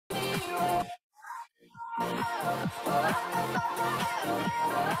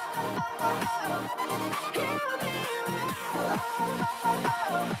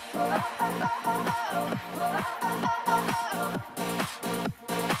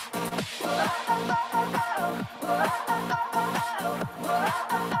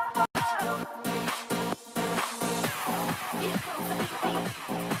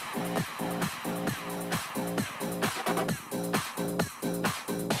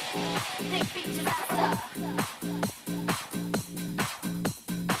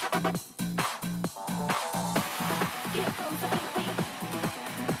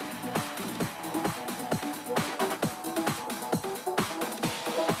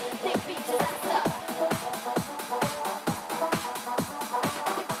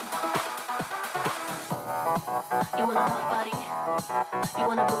You want a Bugatti? You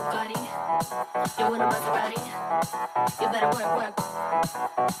want a Bugatti? You want a Maserati? You better work.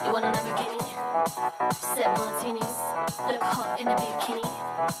 You want a Lamborghini? 7 martinis, look hot in a bikini.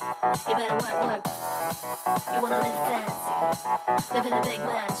 You better work. You wanna live fancy, live in a big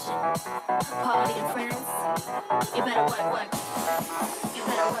mansion, party in France? You better work. You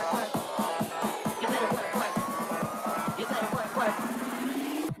better work. You better work. You better work.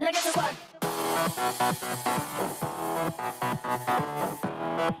 Now get to work.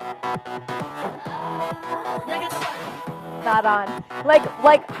 Not on.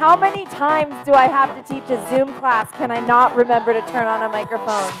 Like how many times do I have to teach a Zoom class? Can I not remember to turn on a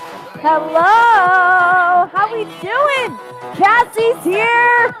microphone? Hello! How we doing? Cassie's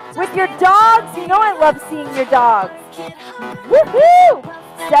here with your dogs. You know I love seeing your dogs. Woohoo!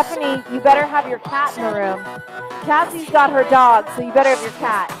 Stephanie, you better have your cat in the room. Cassie's got her dog, so you better have your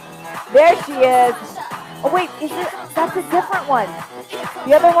cat. There she is. Oh wait, that's a different one.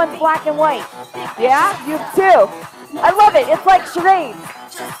 The other one's black and white. Yeah, you have two. I love it. It's like charades.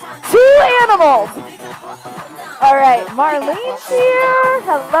 2 animals. All right, Marlene's here.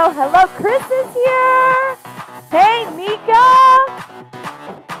 Hello. Chris is here. Hey, Mika.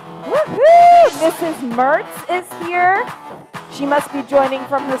 Woohoo! Mrs. Mertz is here. She must be joining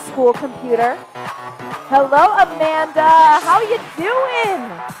from her school computer. Hello, Amanda. How you doing?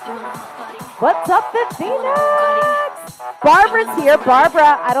 What's up, the Phoenix? Barbara's here.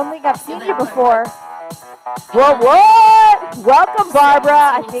 Barbara, I don't think I've seen you before. What? Welcome,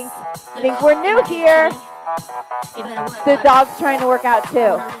 Barbara. I think we're new here. The dog's trying to work out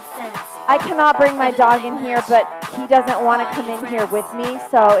too. I cannot bring my dog in here, but he doesn't want to come in here with me,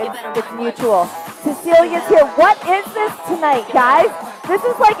 so it's mutual. Cecilia's here. What is this tonight, guys? This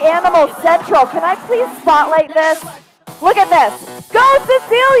is like Animal Central. Can I please spotlight this? Look at this. Go,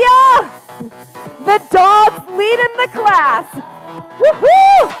 Cecilia! The dog's leading the class.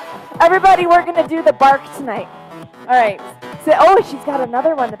 Woohoo! Everybody, we're going to do the bark tonight. All right. So, she's got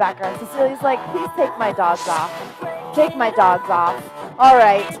another one in the background. Cecilia's like, please take my dogs off. Take my dogs off. All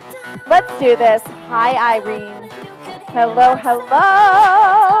right. Let's do this. Hi, Irene. Hello.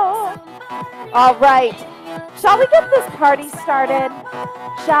 All right. Shall we get this party started?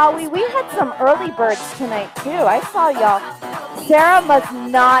 Shall we? We had some early birds tonight, too. I saw y'all. Sarah must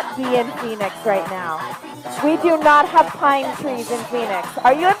not be in Phoenix right now. We do not have pine trees in Phoenix.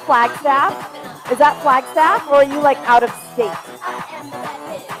 Are you in Flagstaff? Is that Flagstaff, or are you like out of state?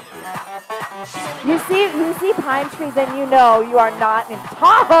 You see pine trees and you know you are not in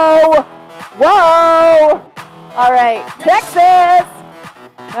Tahoe. Whoa! All right, Texas.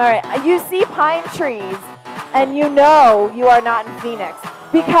 All right, you see pine trees and you know you are not in Phoenix.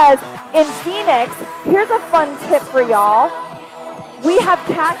 Because in Phoenix, here's a fun tip for y'all. We have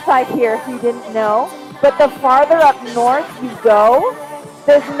cacti here, if you didn't know. But the farther up north you go,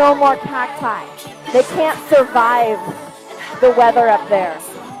 there's no more cacti. They can't survive the weather up there.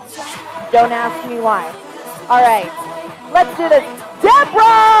 Don't ask me why. All right, let's do this.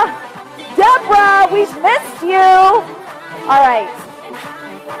 Deborah, we've missed you. All right,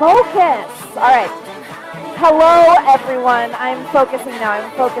 focus. All right, hello everyone. I'm focusing now,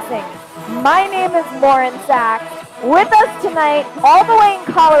 My name is Lauren Sachs. With us tonight, all the way in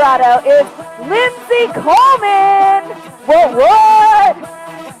Colorado, is Lindsey Coleman. What?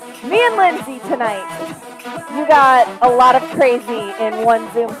 Me and Lindsey tonight. You got a lot of crazy in one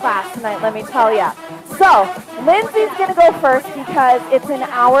Zoom class tonight, let me tell ya. So, Lindsey's going to go first because it's an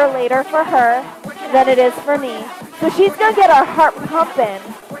hour later for her than it is for me. So she's going to get our heart pumping,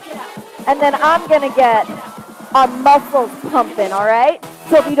 and then I'm going to get our muscles pumping, all right?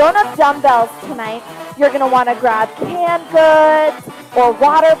 So if you don't have dumbbells tonight, you're going to want to grab canned goods or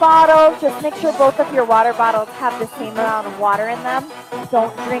water bottles. Just make sure both of your water bottles have the same amount of water in them.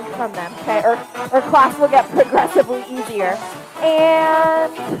 Don't drink from them, okay? Or class will get progressively easier.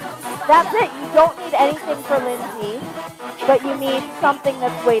 And That's it. You don't need anything for Lindsey, but you need something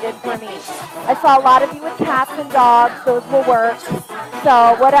that's weighted for me. I saw a lot of you with cats and dogs. Those will work.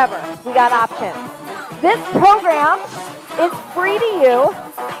 So whatever. We got options. This program is free to you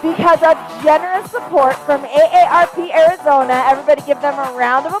because of generous support from AARP Arizona. Everybody give them a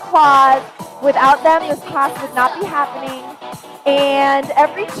round of applause. Without them, this class would not be happening. And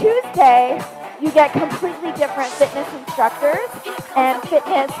every Tuesday, you get completely different fitness instructors and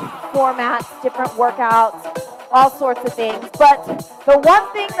fitness formats, different workouts, all sorts of things. But the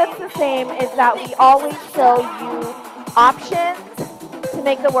one thing that's the same is that we always show you options to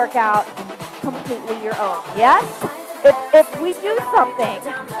make the workout completely your own. Yes? If we do something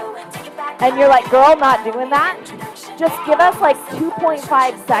and you're like, girl, not doing that, just give us like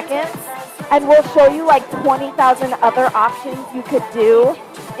 2.5 seconds and we'll show you like 20,000 other options you could do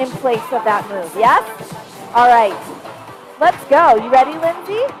in place of that move. Yes? All right. Let's go. You ready,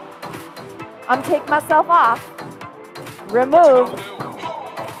 Lindsey? I'm taking myself off. Remove.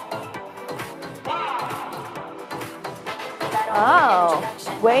 Oh,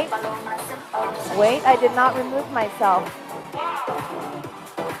 wait. Wait, I did not remove myself.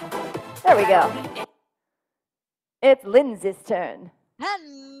 There we go. It's Lindsey's turn.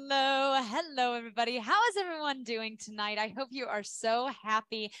 Hello everybody. How is everyone doing tonight? I hope you are so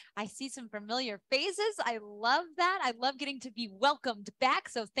happy. I see some familiar faces. I love that. I love getting to be welcomed back.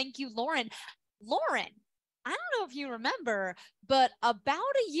 So thank you, Lauren. Lauren, I don't know if you remember, but about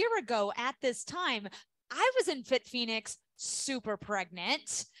a year ago at this time, I was in FitPHX super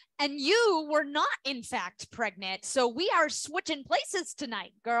pregnant and you were not in fact pregnant. So we are switching places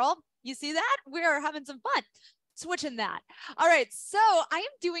tonight, girl. You see that? We are having some fun. Switching that. All right, so I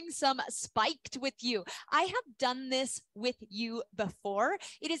am doing some spiked with you. I have done this with you before.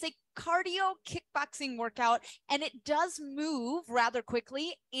 It is a cardio kickboxing workout, and it does move rather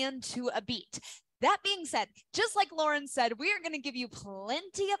quickly and to a beat. That being said, just like Lauren said, we are going to give you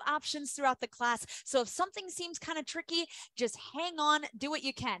plenty of options throughout the class. So if something seems kind of tricky, just hang on, do what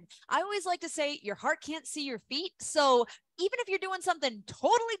you can. I always like to say your heart can't see your feet. So even if you're doing something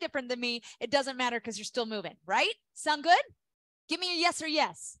totally different than me, it doesn't matter because you're still moving, right? Sound good? Give me a yes or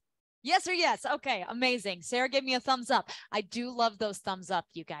yes. Yes or yes. Okay, amazing. Sarah gave me a thumbs up. I do love those thumbs up,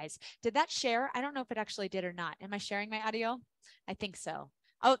 you guys. Did that share? I don't know if it actually did or not. Am I sharing my audio? I think so.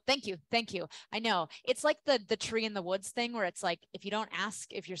 Oh, thank you. Thank you. I know it's like the tree in the woods thing where it's like, if you don't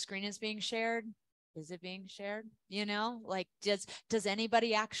ask if your screen is being shared, is it being shared? You know, like, does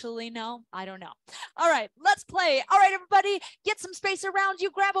anybody actually know? I don't know. All right, let's play. All right, everybody, get some space around you,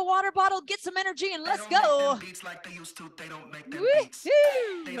 grab a water bottle, get some energy, and let's go.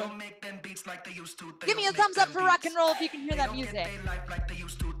 Give me a thumbs up for rock and roll if you can hear that music.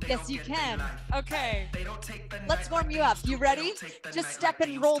 Yes, you can. Okay. Let's warm you up. You ready? Just step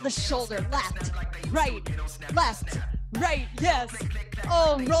and roll the shoulder. Left, right, left, right. Yes.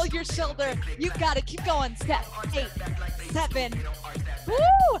 Oh, roll your shoulder. You got it. Keep going. Step 8, 7. Woo!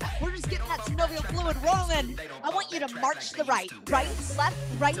 We're just getting that synovial fluid rolling. I want you to march the right. Right, left,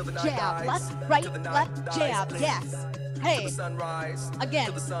 jab. Left, left, jab. Yes. Hey,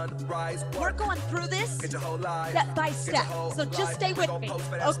 again, we're going through this step by step, so just stay with me,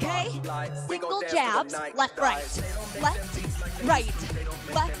 okay? Single jabs, left, right, right,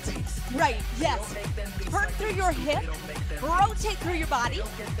 yes. Turn through your hip, rotate through your body,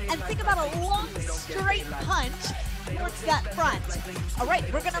 and think about a long, straight punch towards that front. All right,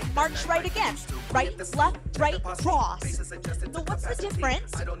 we're gonna march right again. Right, left, right, cross. So what's the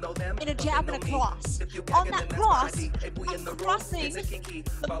difference in a jab and a cross? On that cross, I'm crossing the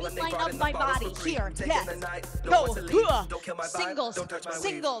midline of my body here. Yes. Go. Singles,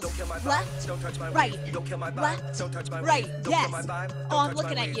 left, right, yes. Oh, I'm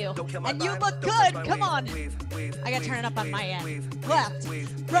looking at you. And you look good. Come on. I gotta turn it up on my end. Left,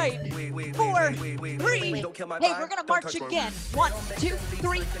 right, 4, 3. Hey, we're gonna march again. 1, 2,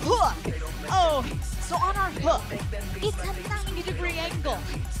 3, hook. Oh, so on our hook, it's a 90-degree angle.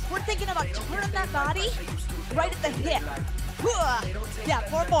 We're thinking about turning that body right at the hip. Yeah,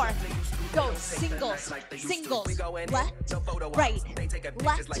 4 more. Go, singles, left,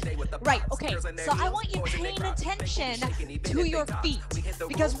 right. Okay, so I want you paying attention to your feet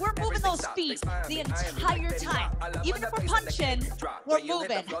because we're moving those feet the entire time. Even if we're punching, we're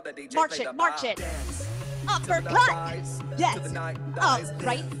moving. March it. Uppercut. Yes. Up,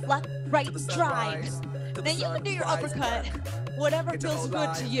 right, left, right, drive. Now you can do your uppercut, whatever feels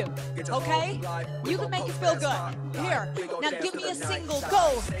good to you, okay? You can make it feel good. Here, now give me a single,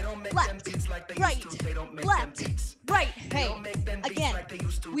 go. Left, right. Hey, again,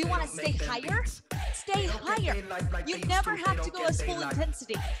 we want to stay higher. Stay higher. You never have to go as full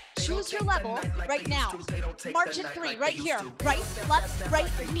intensity. choose your level right now. March in 3, right here. Right,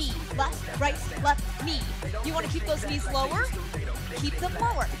 left, knee. Left, left, knee. You want to keep those knees lower? Keep them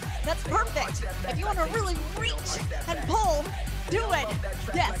lower. That's perfect. If you want to really reach and pull, do it.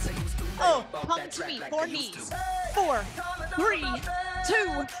 Yes. Oh, come to me. 4 knees. 4, 3,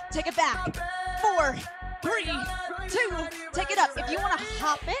 2. Take it back. 4, 3, 2. Take it up. If you want to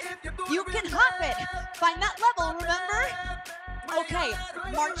hop it, you can hop it. Find that level, remember? Okay,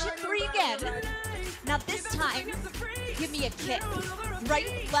 march in 3 again. Now this time, give me a kick. Right,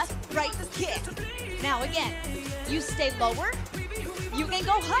 right, kick. Now again, you stay lower, you can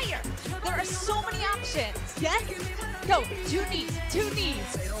go higher. There are so many options, yes? Go, 2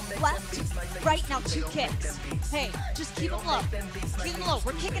 knees. Left, right, now 2 kicks. Hey, just keep them low. Keep them low.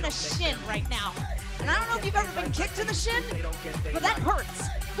 We're kicking a shin right now. And I don't know if you've ever been kicked to the shin, but that hurts.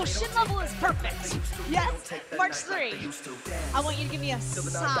 So shin level is perfect. Yes? March 3. I want you to give me a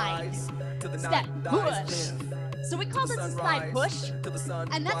side step push. So we call this a side push,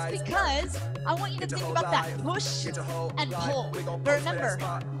 and that's because I want you to think about that push and pull. But remember,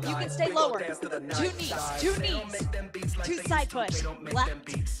 you can stay lower. 2 knees, 2 side push,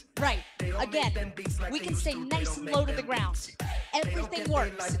 left, right. Again, we can stay nice and low to the ground. Everything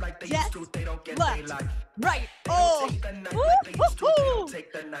works. Yes, left, right. Oh, woo-hoo-hoo.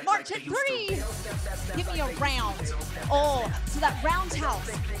 March at 3. Give me a round. Oh, so that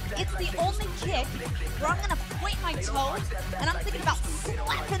roundhouse. It's the only kick where I'm gonna point my toe and I'm thinking about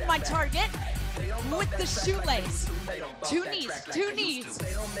slapping my target with the shoelace. 2 knees,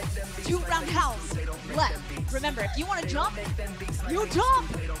 2 roundhouse, left. Remember, if you want to jump, you jump.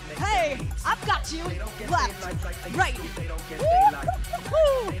 Hey, I've got you. Left, right.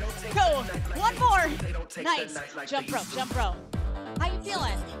 Woo-hoo-hoo. Go. 1 more. Nice. Jump rope. How you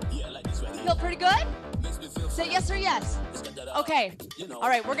feeling? Feel pretty good? Say yes or yes. Okay. All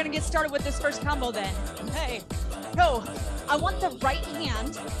right, we're gonna get started with this first combo then. Hey, go. I want the right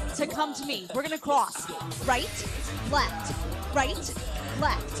hand to come to me. We're gonna cross. Right, left, right.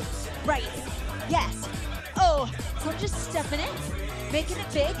 Yes. Oh, so I'm just stepping it, making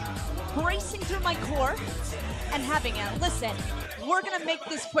it big, bracing through my core, and having it. Listen, we're gonna make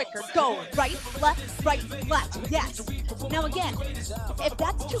this quicker. Go, right, left. Yes. Now again, if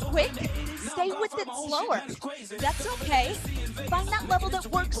that's too quick, stay with it slower. That's okay. Find that level that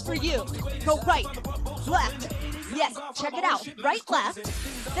works for you. Go right, left. Yes, check it out. Right, left.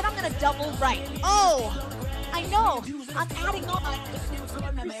 Then I'm gonna double right. Oh, I know. I'm adding on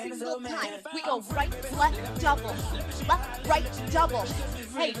every single time. We go right, left, double. Left, right, double.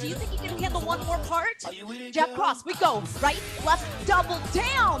 Hey, do you think you can handle 1 more part? Jab cross. We go right, left, double,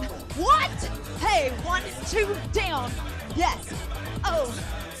 down. What? Hey, 1, 2, down. Yes. Oh,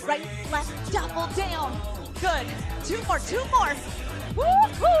 right, left, double, down. Good. 2 more.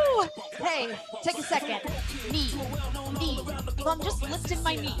 Woo-hoo! Hey, take a second. Knee. So I'm just lifting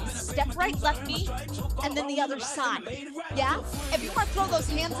my knees. Step right, left knee, and then the other side. Yeah? If you want to throw those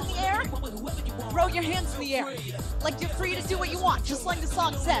hands in the air, throw your hands in the air. Like you're free to do what you want, just like the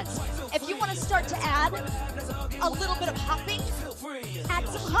song says. If you want to start to add a little bit of hopping, add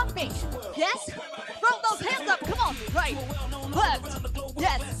some hopping. Yes? Throw those hands up. Come on. Right, left.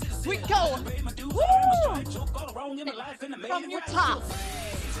 Yes. We go. Woo! From your top.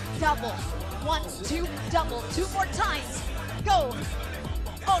 Double. 1, 2, double. 2 more times. Go.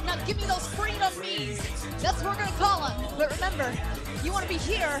 Oh, now give me those freedom knees. That's what we're going to call them. But remember, you want to be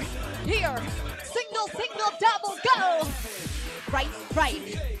here. Single, double, go.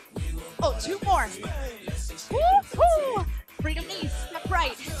 Right. Oh, 2 more. Woo-hoo! Freedom knees. Step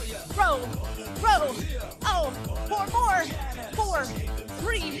right. Row. Oh, 4 more. 4,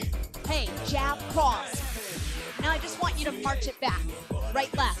 3. Hey, jab, cross. Now I just want you to march it back.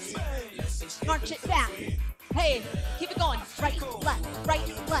 Right, left. March it back. Hey, keep it going. Right,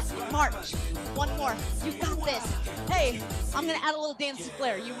 left. March. 1 more. You got this. Hey, I'm gonna add a little dancing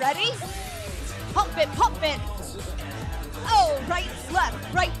flair. You ready? Pump it. Oh, right, left.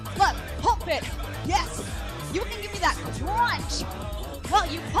 Pump it. Yes. You can give me that crunch while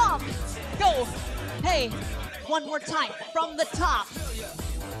you pump. Go. Hey, 1 more time. From the top.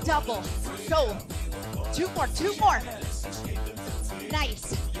 Double. Go. 2 more.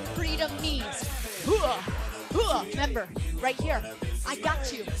 Nice. Freedom knees. Remember, right here. I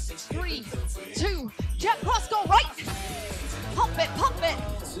got you. 3, 2. Jab cross, go right. Pump it.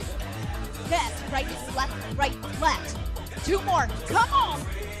 Yes, right, left. 2 more. Come on.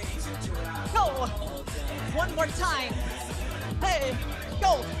 Go. 1 more time. Hey,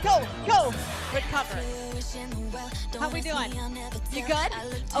 Go, go, go. Recover. How we doing? You good?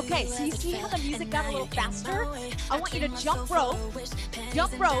 Okay, so you see how the music got a little faster? I want you to jump rope,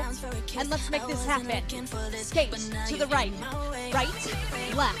 and let's make this happen. Skate to the right,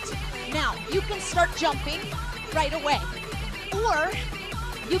 left. Now, you can start jumping right away, or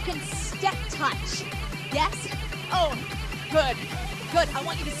you can step touch. Yes? Oh, good, good. I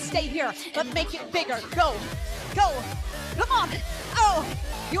want you to stay here, but make it bigger. Go, go, come on. Oh,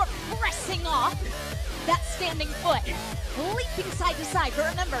 you're pressing off that standing foot, leaping side to side. But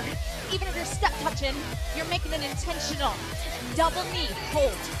remember, even if you're step touching, you're making it intentional. Double knee,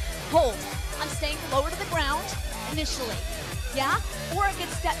 hold, hold. I'm staying lower to the ground initially, yeah? Or I can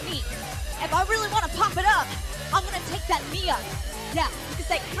step knee. If I really want to pop it up, I'm gonna take that knee up. Yeah, you can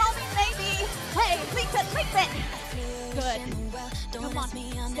say, call me maybe. Hey, leap it. Good. Come on,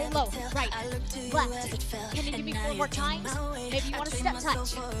 stay low, right, left. Can you give me 4 more times? Maybe you want to step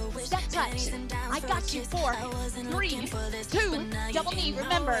touch. Step touch. I got you. 4, 3, 2, double knee.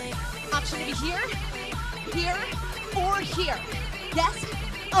 Remember, option to be here, or here. Yes?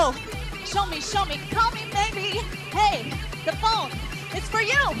 Oh, show me. Call me maybe. Hey, the phone, it's for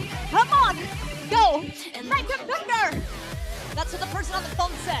you. Come on, go. Make it bigger. That's what the person on the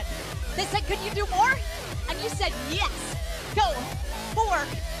phone said. They said, could you do more? And you said, yes. Go. 4,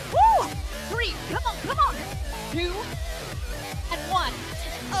 woo, 3, come on. 2, and 1.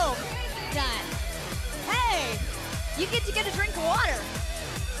 Oh, done. Hey, you get to get a drink of water.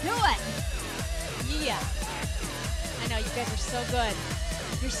 Do it. Yeah. I know, you guys are so good.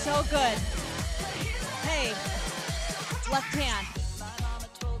 You're so good. Hey, left hand.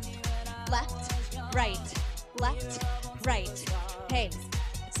 Left, right. Hey,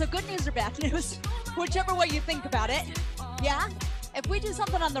 so good news or bad news, whichever way you think about it, yeah? If we do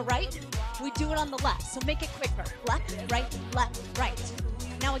something on the right, we do it on the left, so make it quicker. Left, right.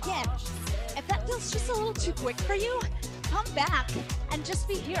 Now again, if that feels just a little too quick for you, come back and just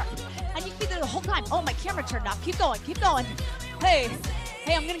be here. And you can be there the whole time. Oh, my camera turned off. Keep going. Hey,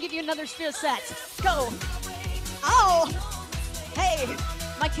 I'm gonna give you another sphere set. Go. Oh, hey,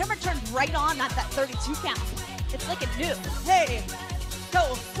 my camera turned right on at that 32 count. It's like a new. Hey,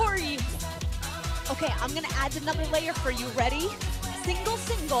 go, 40. Okay, I'm gonna add another layer for you. Ready? Single,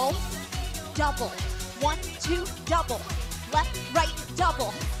 double. 1, 2, double. Left, right,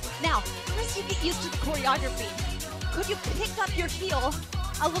 double. Now, as you get used to the choreography, could you pick up your heel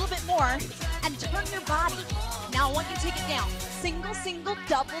a little bit more and turn your body? Now I want you to take it down. Single,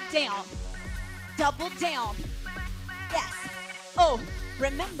 double down. Yes. Oh,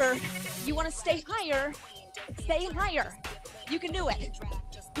 remember, you want to stay higher. You can do it.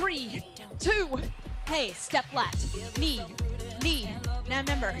 3, 2, hey, step left, knee. Now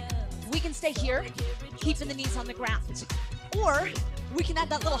remember, we can stay here, keeping the knees on the ground. Or we can add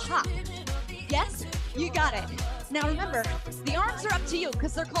that little hop. Yes, you got it. Now remember, the arms are up to you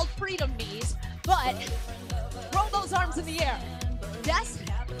because they're called freedom knees, but throw those arms in the air. Yes,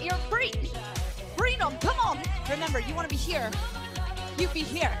 you're free. Freedom, come on. Remember, you want to be here. You be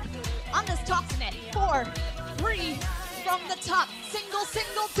here. I'm just tossing it. 4, 3, from the top. Single,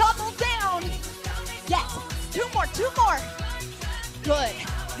 double down. Yes, 2 more. Good.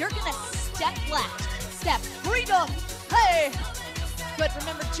 You're gonna step left. Step, freedom. Hey. Good,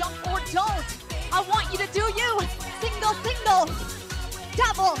 remember, jump or don't. I want you to do you. Single,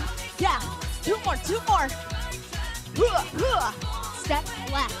 double. Yeah, 2 more. Step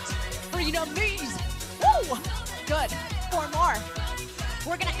left. Freedom knees. Woo. Good, 4 more.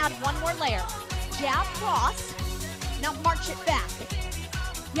 We're gonna add 1 more layer. Jab, cross. Now march it back.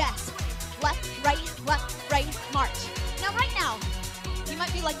 Yes, left, right, march. Now right now, you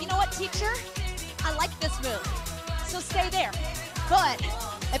might be like, you know what, teacher? I like this move, so stay there. But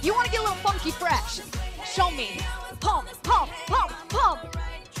if you want to get a little funky fresh, show me. Pump.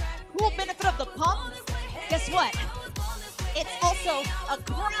 Cool benefit of the pump, guess what? It's also a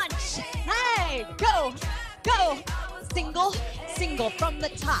crunch. Hey, go. Single from the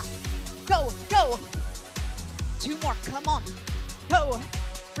top. Go. 2 more, come on. Go.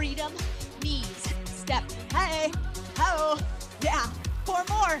 Freedom, knees, step. Hey, oh, yeah. 4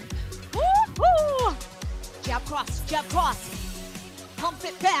 more. Woo-hoo. Jab, cross. Pump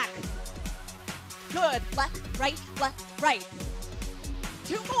it back. Good, left, right.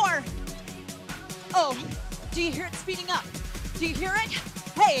 2 more. Oh, do you hear it speeding up? Do you hear it?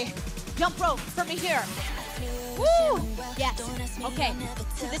 Hey, jump rope for me here. Woo! Yes. Okay,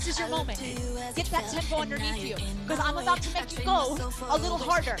 so this is your moment. Get that tempo underneath you, because I'm about to make you go a little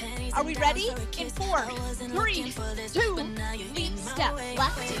harder. Are we ready? In 4, 3, 2, leap, step,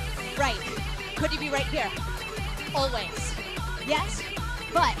 left, right. Could you be right here? Always. Yes?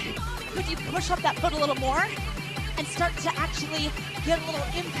 But could you push up that foot a little more and start to actually get a little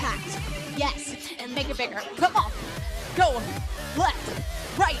impact? Yes, and make it bigger. Come on. Go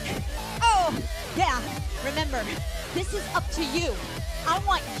left, right. Oh, yeah. Remember, this is up to you. I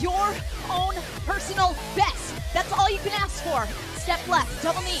want your own personal best. That's all you can ask for. Step left,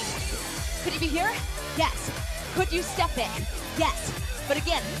 double knee. Could you be here? Yes. Could you step it? Yes. But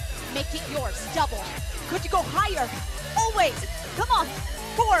again, make it yours. Double. Could you go higher? Always. Come on.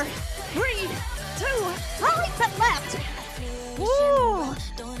 4, 3, 2. Right, but left. Woo.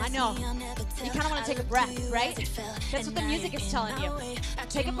 I know. You kind of want to take a breath, right? That's what the music is telling you.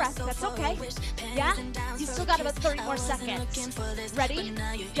 Take a breath. That's okay. Yeah? You still got about 30 more seconds. Ready?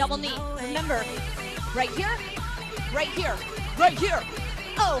 Double knee. Remember, right here, right here, right here.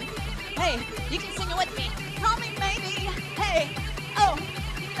 Oh, hey, you can sing it with me. Call me maybe. Hey, oh,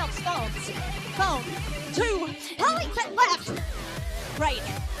 no, phones. Phone. 2, right, but left. Right.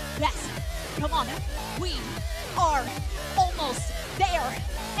 Yes. Come on. We are almost there.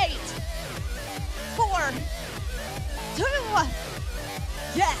 8, 4, 2.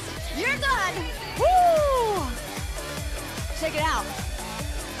 Yes, you're done. Woo! Check it out.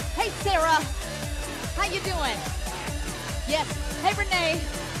 Hey, Sarah. How you doing? Yes. Hey, Renee.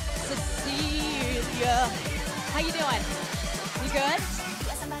 Cecilia. How you doing? You good?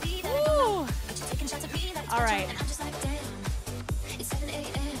 Woo! All right.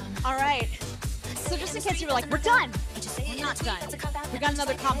 All right. So just in case you were like, we're done. We're not done. We got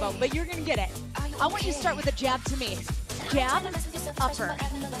another combo, but you're gonna get it. I want you to start with a jab to me. Jab, upper,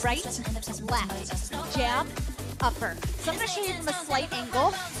 right, left, jab, upper. So I'm gonna show you from a slight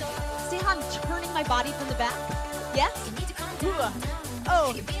angle. See how I'm turning my body from the back? Yes?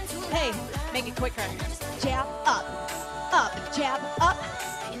 Oh, hey, make it quicker. Jab, up, jab, up,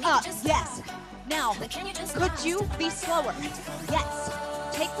 yes. Now, could you be slower? Yes.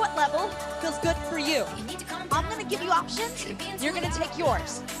 Take what level feels good for you. I'm gonna give you options. You're gonna take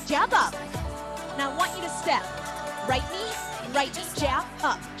yours. Jab up. Now I want you to step. Right knee, jab,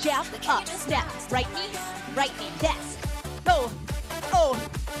 up, step. Right knee, yes. Go, oh,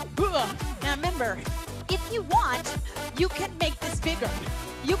 now remember, if you want, you can make this bigger.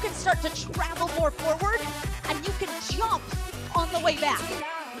 You can start to travel more forward, and you can jump on the way back.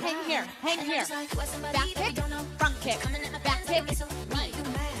 Hang here, Back kick, front kick, back kick, knee,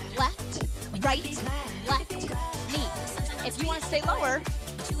 left, right, left, knee. If you want to stay lower,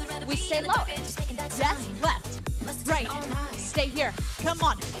 we stay lower. Yes, left, right, stay here. Come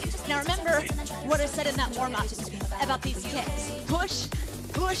on. Now remember what I said in that warm-up about these kicks. Push,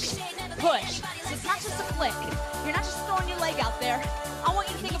 push, push. So it's not just a flick. You're not just throwing your leg out there. I want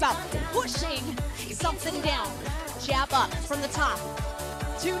you to think about pushing something down. Jab up from the top.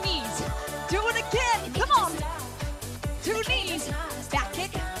 2 knees. Do it again. Come on. 2 knees. Back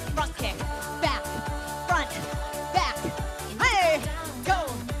kick, front kick. Back, front, back. Hey, go.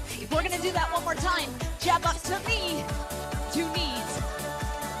 We're going to do that one more time. Jab up to me. 2 knees.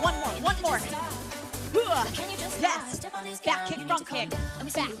 One more. Yes. Back kick, front kick.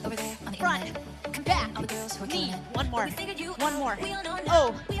 Back, front, back, knee. One more.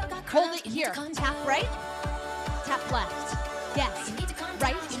 Oh, hold it here. Tap right, tap left. Yes.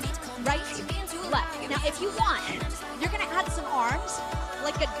 Right, left. Now, if you want, you're going to add some arms,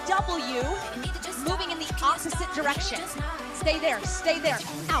 like a W, moving in the opposite direction. Stay there.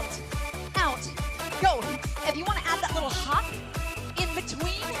 Out, go. If you want to add that little hop in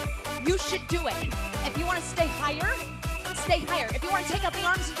between, you should do it. If you want to stay higher, stay higher. If you want to take out the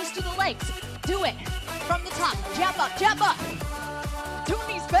arms and just do the legs, do it. From the top, jab up. 2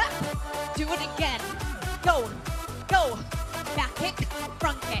 knees back. Do it again. Go. Back kick,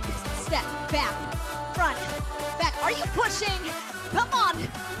 front kick, step, back, front, back. Are you pushing? Come on.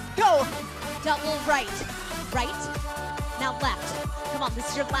 Go. Double right. Now left. Come on, this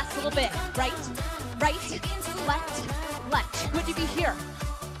is your last little bit. Right, left. Could you be here?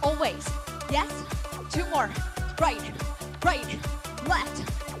 Always. Yes? 2 more. Right, left.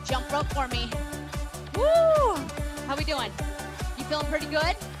 Jump rope for me. Woo! How we doing? You feeling pretty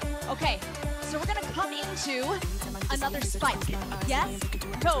good? Okay, so we're gonna come into another spike. Yes?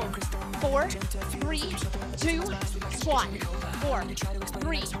 Go. 4, 3, 2, squat. 4,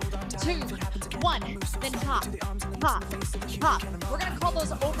 3, 2, 1. Then hop. We're gonna call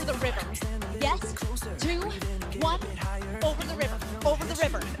those over the river. Yes? 2, 1. Over the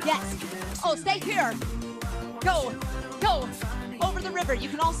river. Yes. Oh, stay here. Go. Over the river. You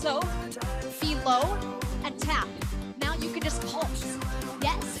can also be low and tap. Now you can just pulse.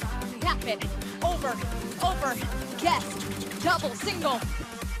 Yes. Tap it. Over. Yes. Double, single.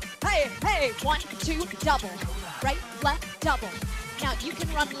 Hey. 1, 2, double. Right, left, double. Now you can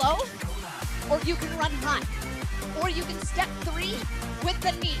run low, or you can run high, or you can step 3 with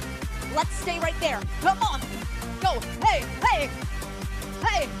the knee. Let's stay right there. Come on. Go. Hey, hey,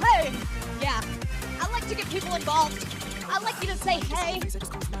 hey, hey. Yeah. I like to get people involved. I like you to say hey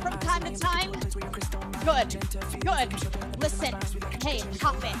from time to time. Good. Good. Listen. Hey,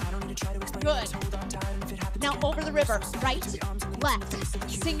 hop it. Good. Now over the river. Right, left.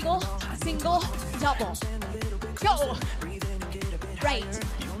 Single, single, double. Go. Right.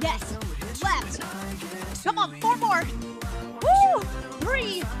 Yes. Left. Come on. 4 more. Woo.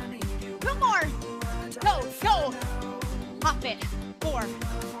 3. 2 more. Go. Go. Hop it. 4,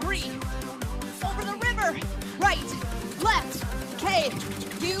 3. Over the river. Right. Left. Okay.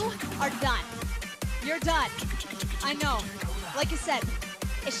 You are done. You're done. I know. Like I said,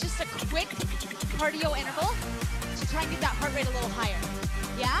 it's just a quick cardio interval to try and get that heart rate a little higher.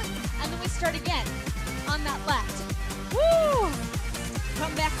 Yeah? And then we start again on that left. Woo!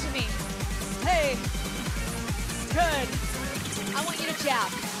 Come back to me. Hey. Good. I want you to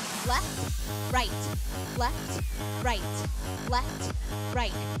jab. Left, right, left, right, left,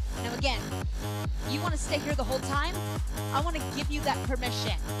 right. Now again, you want to stay here the whole time? I want to give you that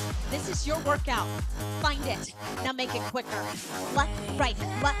permission. This is your workout. Find it. Now make it quicker. Left, right,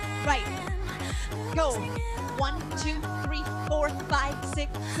 go. 1, 2, 3, 4, 5,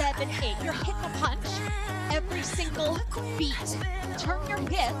 6, 7, 8. You're hitting a punch every single beat. Turn your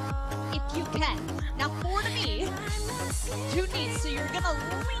hip if you can. Now 4 to me, 2 knees. So you're gonna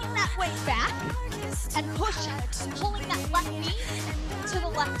lean that weight back and push, pulling that left knee to the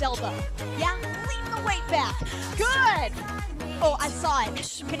left elbow. Yeah, lean the weight back. Good. Oh, I saw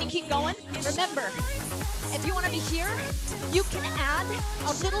it. Can you keep going? Remember, if you want to be here, you can add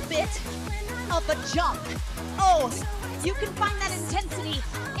a little bit of a jump. Oh, you can find that intensity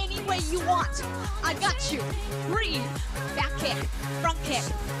any way you want. I got you. 3, back kick, front kick,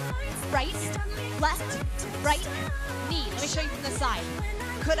 right, left, right, knee. Let me show you from the side.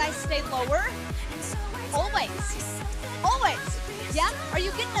 Could I stay lower? Always. Always. Yeah? Are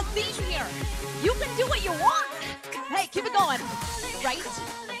you getting a theme here? You can do what you want. Hey, keep it going. Right,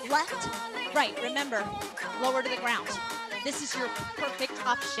 left, right. Remember, lower to the ground. This is your perfect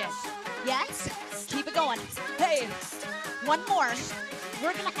option. Yes? Keep it going. Hey, 1 more.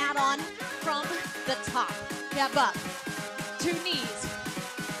 We're gonna add on from the top. Jab up. 2 knees.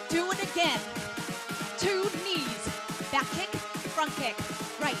 Do it again. 2 knees. Back kick, front kick.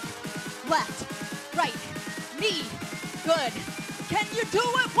 Right, left, right, knee. Good. Can you do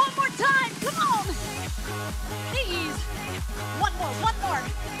it 1 more time? Come on. Knees. 1 more, 1 more.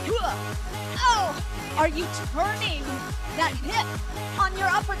 Oh, are you turning that hip on your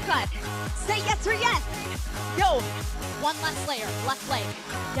uppercut? Say yes or yes. Go. 1 last layer. Left leg.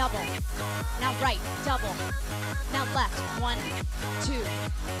 Double. Now right. Double. Now left. 1, 2.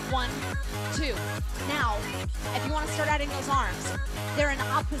 1, 2. Now, if you want to start adding those arms, they're in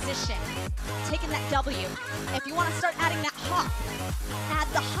opposition. Taking that W. If you want to start adding that hop, add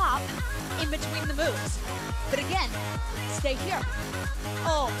the hop in between the moves. But again, stay here.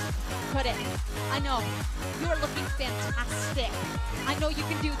 Oh, put it. I know. You are looking fantastic. I know you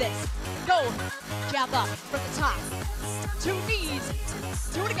can do this. Go. Jab up from the top. 2 knees.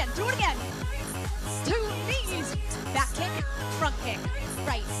 Do it again. Do it again. 2 knees. Back kick. Front kick.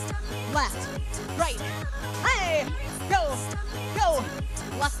 Right. Left. Right. Hey. Go. Go.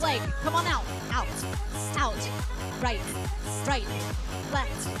 Left leg. Come on out. Out. Out. Right. Right.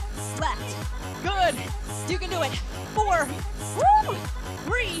 Left. Left. Good. You can do it. 4. Woo.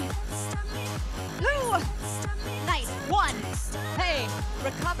 3. 2. Nice. 1. Hey.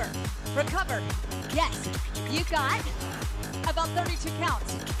 Recover. Recover. Yes. You got about 32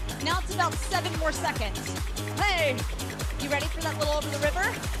 counts. Now it's about 7 more seconds. Hey. You ready for that little over the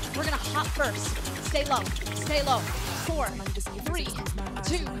river? We're gonna hop first. Stay low. Stay low. 4, 3,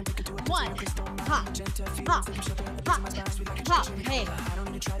 2, 1. Hop. Hop. Hop. Hop. Hey.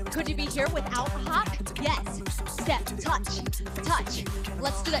 Could you be here without a hop? Yes. Step. Touch. Touch.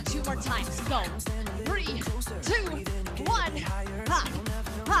 Let's do that 2 more times. Go. 3, 2, 1. Hop.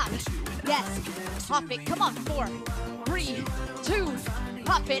 Hop. Yes. Hop it. Come on. 4, 3, 2.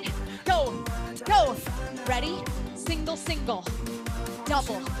 Hop it. Go. Go. Ready? Single, single.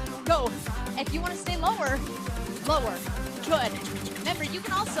 Double. Go. If you want to stay lower, lower. Good. Remember, you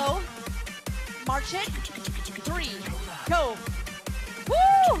can also march it. 3. Go.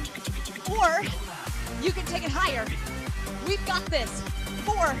 Woo! Or you can take it higher. We've got this.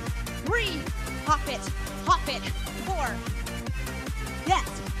 4, 3. Hop it. Hop it. 4. Yes.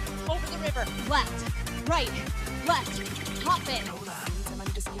 Over the river. Left. Right. Left. Hop it.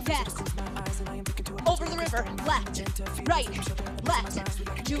 Yes. Over the river. river, left, right,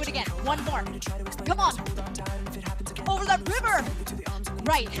 left. Do it again, one more. Come on. Over that river.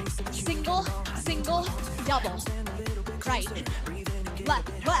 Right, single, single, double. Right,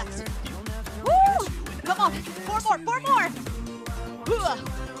 left, left. Woo! Come on, four more.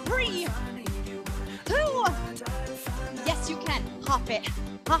 3, 2. Yes, you can. Hop it,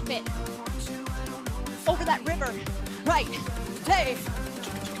 hop it. Over that river. Right, hey.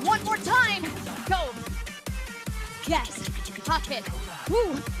 One more time. Go. Yes, hop it.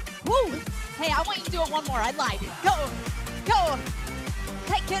 Woo, woo. Hey, I want you to do it one more. I lied. Go, go.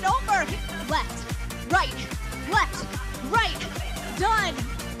 Take it over. Left, right, left, right. Done.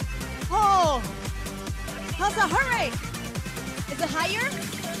 Oh, how's the heart rate? Is it higher?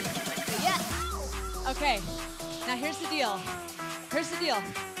 Yes. Okay, now here's the deal. Here's the deal.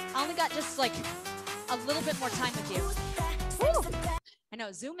 I only got just like a little bit more time with you. Woo. I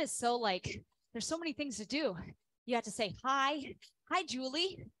know Zoom is so like, there's so many things to do. You have to say hi. Hi,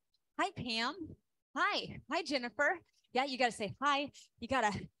 Julie. Hi, Pam. Hi. Hi, Jennifer. Yeah, you got to say hi. You got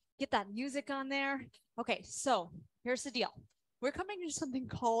to get that music on there. Okay, so here's the deal. We're coming to something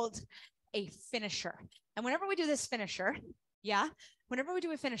called a finisher. And whenever we do this finisher, yeah, whenever we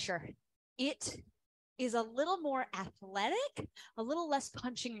do a finisher, it is a little more athletic, a little less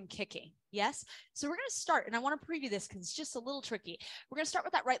punching and kicking. Yes. So we're going to start, and I want to preview this because it's just a little tricky. We're going to start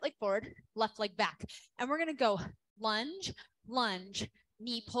with that right leg forward, left leg back. And we're going to go lunge, lunge,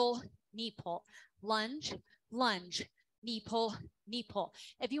 knee pull, lunge, lunge, knee pull, knee pull.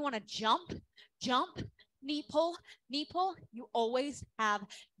 If you want to jump, jump, knee pull, you always have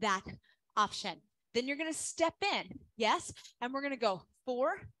that option. Then you're going to step in. Yes. And we're going to go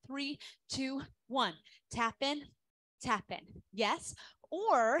 4, 3, 2, 1. Tap in, tap in. Yes.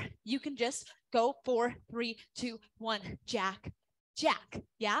 Or you can just go 4, 3, 2, 1. Jack, jack.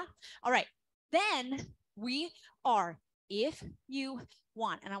 Yeah. All right. Then we are, if you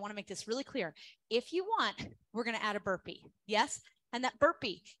want, and I want to make this really clear. If you want, we're going to add a burpee. Yes. And that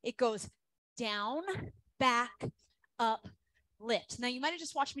burpee, it goes down, back, up, lift. Now you might have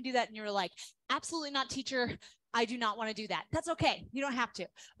just watched me do that and you were like, absolutely not, teacher. I do not want to do that. That's okay. You don't have to.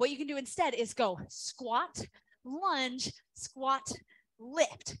 What you can do instead is go squat, lunge, squat,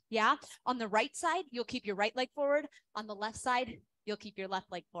 lift. Yeah. On the right side, you'll keep your right leg forward. On the left side, you'll keep your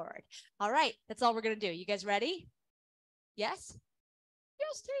left leg forward. All right. That's all we're going to do. You guys ready? Yes?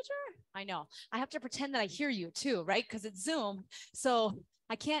 Yes, teacher. I know. I have to pretend that I hear you too, right? Because it's Zoom. So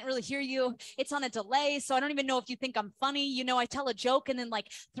I can't really hear you. It's on a delay. So I don't even know if you think I'm funny. You know, I tell a joke and then like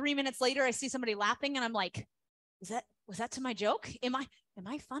 3 minutes later, I see somebody laughing and I'm like, was that to my joke? Am I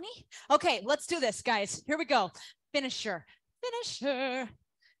funny? Okay, let's do this, guys. Here we go. Finisher.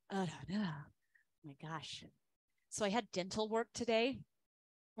 Oh my gosh. So I had dental work today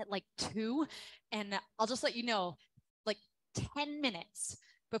at like 2, and I'll just let you know, like 10 minutes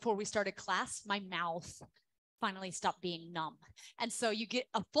before we started class, my mouth finally stopped being numb. And so you get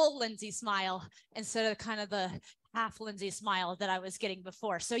a full Lindsey smile instead of kind of the half Lindsey smile that I was getting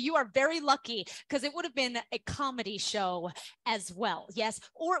before. So you are very lucky, because it would have been a comedy show as well. Yes.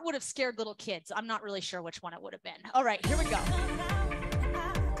 Or it would have scared little kids. I'm not really sure which one it would have been. All right, here we go.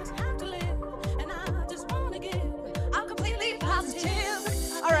 I'm completely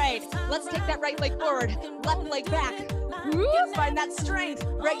positive. All right, let's take that right leg forward, left leg back. Woo, find that strength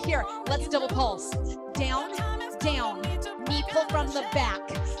right here. Let's double pulse. Down, down, knee pull from the back.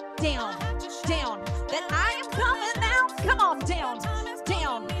 Down, down. Then I am coming out. Come on, down,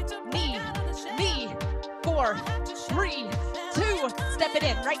 down, knee, knee. 4, 3, 2. Step it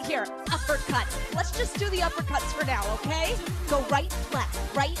in right here. Uppercut. Let's just do the uppercuts for now, okay? Go right,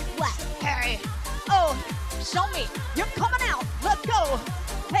 left, right, left. Hey. Oh, show me. You're coming out. Let's go.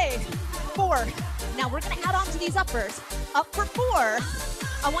 Hey, 4. Now we're going to add on to these uppers. Up for 4.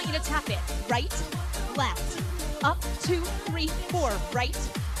 I want you to tap it. Right, left. Up, 2, 3, 4. Right,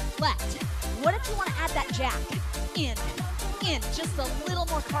 left. What if you want to add that jack? In, just a little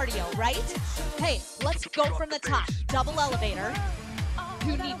more cardio, right? Hey, let's go from the top. Double elevator.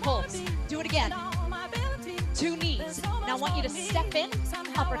 2 knee pulls. Do it again. 2 knees. Now I want you to step in,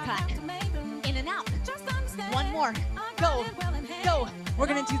 uppercut. In and out. 1 more. Go, go. We're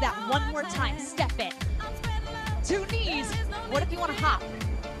going to do that one more time. Step it. 2 knees. What if you want to hop?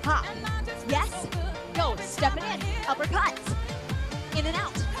 Hop. Yes? Go. Step it in. Uppercut. In and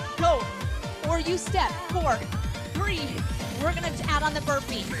out. Go. Or you step. 4, 3. We're going to add on the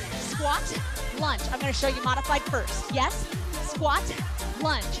burpee. Squat, lunge. I'm going to show you modified first. Yes? Squat,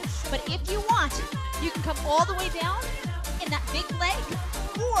 lunge. But if you want, you can come all the way down in that big leg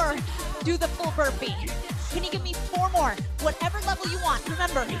or do the full burpee. Can you give me 4 more? Whatever level you want.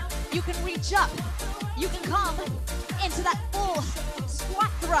 Remember, you can reach up. You can come into that full squat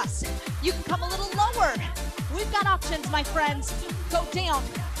thrust. You can come a little lower. We've got options, my friends. Go down,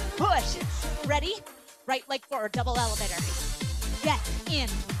 push. Ready? Right leg forward, double elevator. Get in.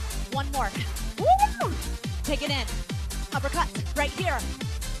 One more. Woo! Take it in. Uppercut right here.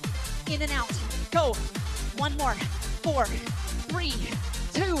 In and out. Go. One more. 4, 3,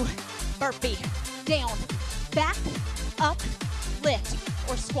 2. Burpee. Down. Back. Up. Lift.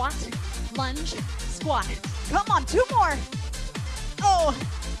 Or squat. Lunge. Squat. Come on. 2 more. Oh.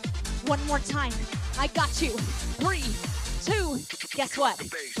 One more time. I got you. 3, 2. Guess what?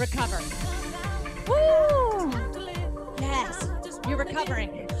 Recover. Woo! Yes. You're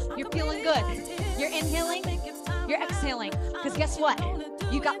recovering. You're feeling good. You're inhaling. You're exhaling. Because guess what?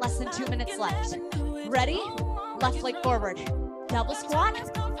 You got less than 2 minutes left. Ready? Left leg forward. Double squat.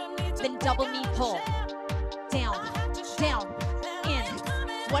 Then double knee pull. Down. Down. In.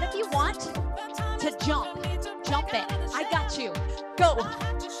 What if you want to jump? Jump it. I got you. Go.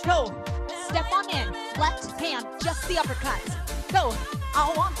 Go. Step on in. Left hand. Just the uppercuts. Go.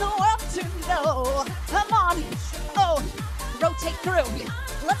 I want the world to know. Come on. Oh. Rotate through.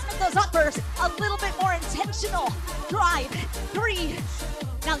 Let's make those uppers a little bit more intentional. Drive. 3.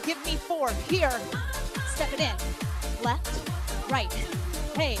 Now give me 4. Here. Step it in. Left. Right.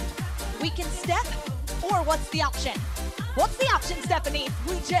 Hey. We can step. Or what's the option? What's the option, Stephanie?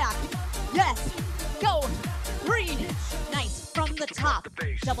 We jab. Yes. Go. 3. Nice. From the top.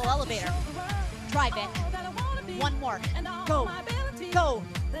 Double elevator. Drive it. 1 more. Go. Go.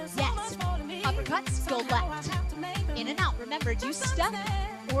 Yes. Uppercuts. Go left. In and out. Remember, do you step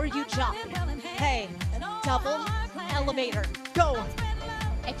or you jump? Hey. Double elevator. Go.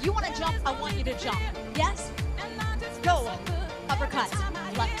 If you want to jump, I want you to jump. Yes? Go. Uppercut.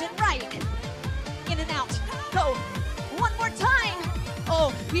 Left and right. In and out. Go. 1 more time.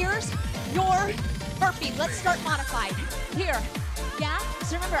 Oh, here's your burpee. Let's start modified. Here. Yeah?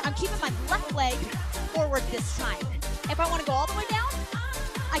 So remember, I'm keeping my left leg forward this time. If I want to go all the way down,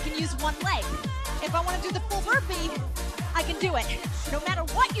 I can use 1 leg. If I want to do the full burpee, I can do it. No matter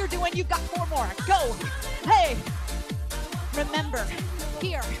what you're doing, you've got 4 more. Go. Hey. Remember,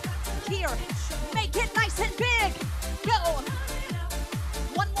 here, here. Make it nice and big. Go.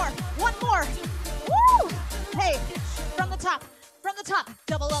 1 more, 1 more. Woo. Hey, from the top,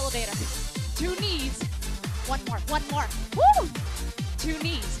 double elevator. 2 knees. 1 more, 1 more. Woo. 2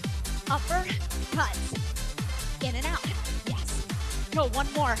 knees. Upper cuts. In and out. Yes. Go.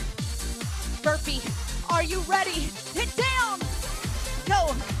 1 more. Burpee. Are you ready? Hit down.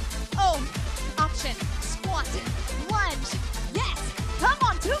 Go. Oh. Option. Squat. Lunge. Yes. Come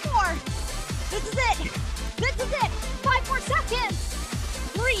on. 2 more. This is it. This is it. 5 more seconds.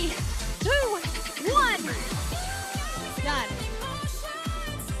 3, 2, 1. Done.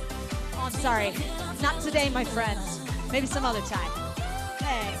 Oh, I'm sorry. Not today, my friends. Maybe some other time.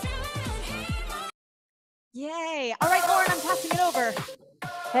 Hey. Yay. All right, Lauren, I'm passing it over.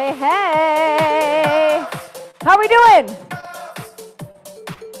 Hey, hey. How we doing?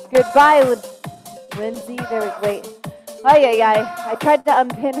 Goodbye, Lindsey. There we wait. Oh, yeah. I tried to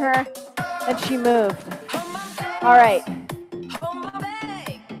unpin her, and she moved. All right.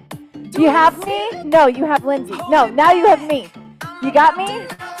 Do you have me? No, you have Lindsey. No, now you have me. You got me?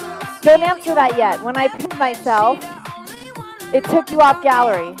 Don't answer that yet. When I pinned myself, it took you off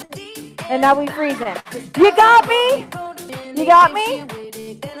gallery. And now we freeze in. You got me? You got me?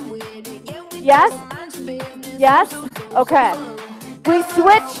 Yes? Yes? Okay. We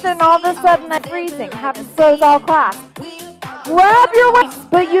switched and all of a sudden I'm freezing. Happens to all class. Grab your weights.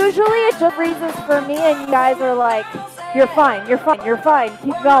 But usually it just freezes for me and you guys are like, you're fine, you're fine, you're fine.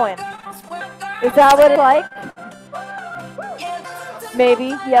 Keep going. Is that what it's like?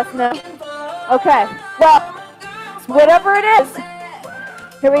 Maybe. Yes, no. Okay. Well, whatever it is.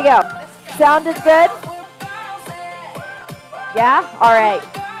 Here we go. Sound is good? Yeah? All right.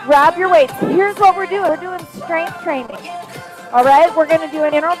 Grab your weights. Here's what we're doing. We're doing strength training. All right? We're going to do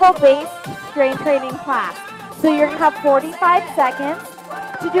an interval-based strength training class. So you're going to have 45 seconds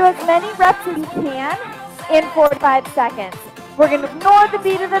to do as many reps as you can in 45 seconds. We're going to ignore the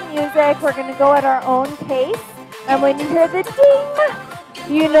beat of the music. We're going to go at our own pace. And when you hear the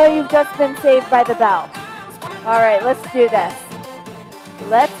ding, you know you've just been saved by the bell. All right, let's do this.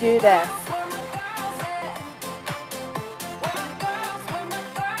 Let's do this.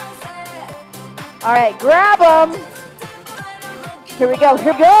 All right, grab them. Here we go.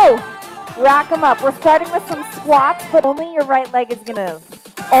 Here we go. Rack them up. We're starting with some squats, but only your right leg is going to move.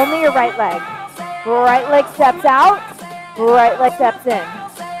 Only your right leg. Right leg steps out. Right leg steps in.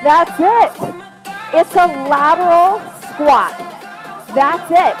 That's it. It's a lateral squat.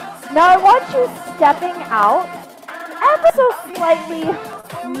 That's it. Now I want you stepping out ever so slightly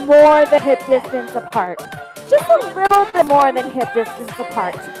more than hip distance apart. Just a little bit more than hip distance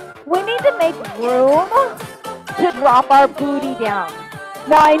apart. We need to make room to drop our booty down.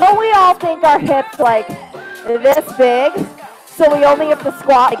 Now I know we all think our hips like this big, so we only have to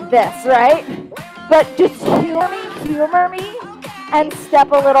squat like this, right? But just humor me, and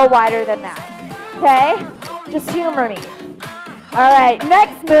step a little wider than that, okay? Just humor me. All right,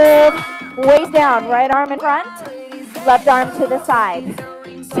 next move, waist down, right arm in front, left arm to the side.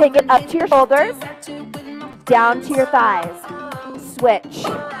 Take it up to your shoulders, down to your thighs. Switch.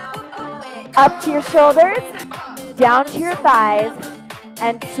 Up to your shoulders, down to your thighs,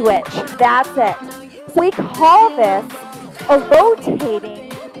 and switch. That's it. So we call this a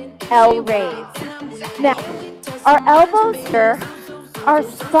rotating L raise. Now, our elbows here are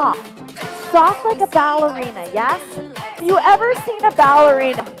soft like a ballerina, yes? You ever seen a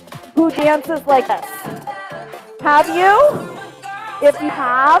ballerina who dances like this? Have you? If you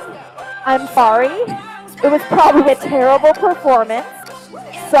have, I'm sorry. It was probably a terrible performance.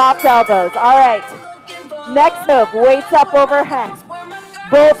 Soft elbows. All right. Next move, weights up overhead.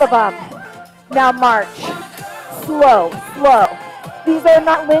 Both of them. Now march. Slow. These are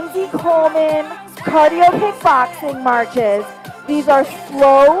not Lindsey Coleman cardio kickboxing marches. These are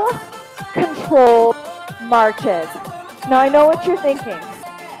slow, controlled marches. Now I know what you're thinking.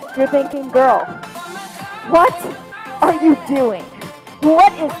 You're thinking, girl, what are you doing?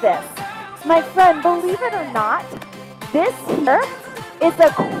 What is this? My friend, believe it or not, this here is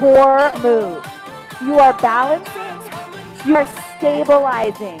a core move. You are balancing, you are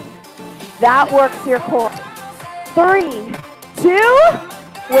stabilizing. That works your core. 3, 2,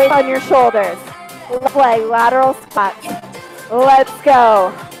 weight on your shoulders. Left leg, lateral squat. Let's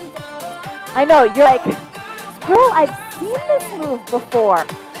go. I know, you're like, girl, I've seen this move before.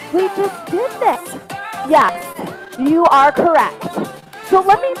 We just did this. Yes, you are correct. So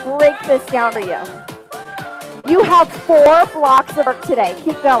let me break this down for you. You have 4 blocks of work today.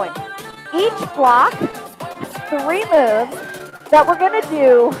 Keep going. Each block, 3 moves that we're going to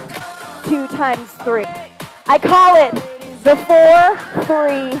do 2 times 3. I call it the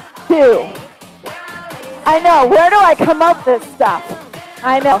 4-3-2. I know, where do I come up with this stuff?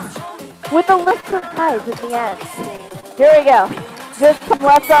 I know, with a lift of thighs at the end. Here we go. Just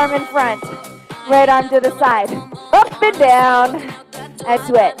left arm in front, right arm to the side, up and down, and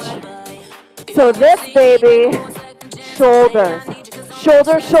switch. So this baby, shoulders,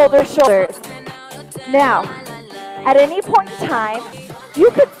 shoulders. Now, at any point in time,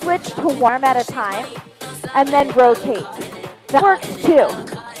 you could switch to one at a time and then rotate. That works too.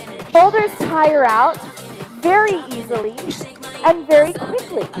 Shoulders tire out very easily and very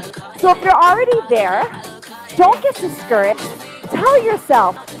quickly. So if you're already there, don't get discouraged. Tell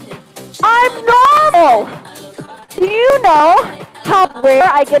yourself, I'm normal. Do you know how rare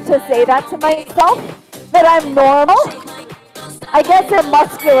I get to say that to myself? That I'm normal? I guess in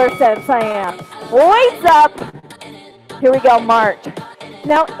muscular sense I am. Weights up. Here we go, march.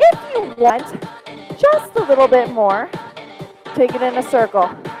 Now if you want just a little bit more, take it in a circle.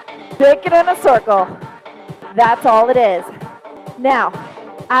 Take it in a circle. That's all it is. Now,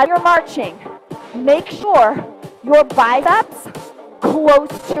 as you're marching, make sure your biceps close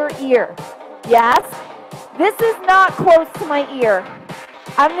to your ear. Yes? This is not close to my ear.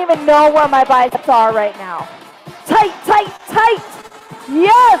 I don't even know where my biceps are right now. Tight.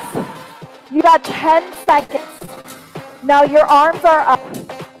 Yes! You got 10 seconds. Now your arms are up,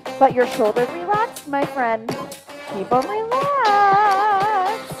 but your shoulders relaxed, my friend. Keep them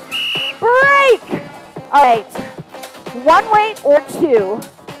relaxed. Break! All right, 1 weight or 2,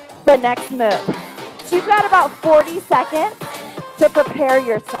 the next move. So you've got about 40 seconds to prepare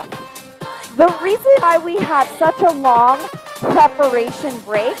yourself. The reason why we had such a long preparation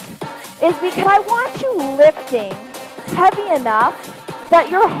break is because I want you lifting heavy enough that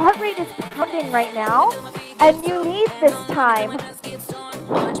your heart rate is pounding right now, and you need this time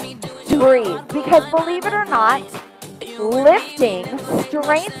to breathe. Because believe it or not, lifting,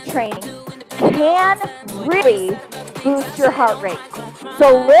 strength training, can really boost your heart rate.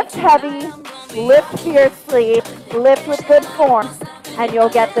 So lift heavy, lift fiercely, lift with good form, and you'll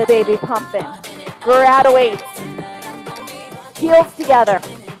get the baby pumping. Grab weights. Heels together.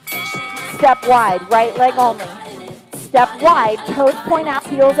 Step wide, right leg only. Step wide, toes point out,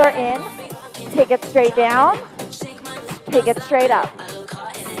 heels are in. Take it straight down. Take it straight up.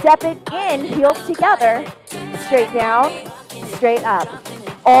 Step it in, heels together. Straight down, straight up.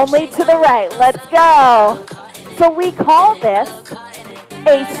 Only to the right. Let's go. So we call this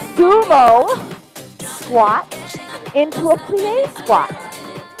a sumo squat into a plie squat.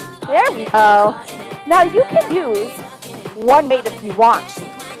 There we go. Now you can use one weight if you want.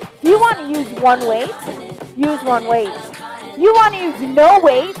 If you want to use one weight, use one weight. You want to use no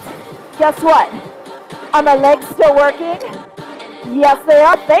weight, guess what? Are my legs still working? Yes, they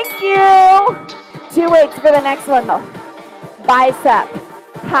are. Thank you. 2 weights for the next one, though. Bicep,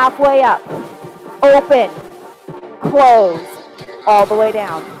 halfway up, open, close, all the way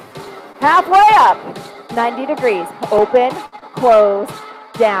down. Halfway up, 90 degrees, open, close,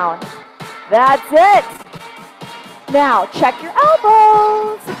 down. That's it. Now, check your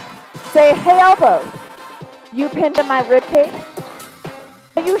elbows. Say, hey, elbows. You pinned in my rib cage.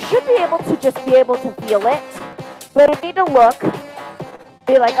 You should be able to just be able to feel it, but you need to look,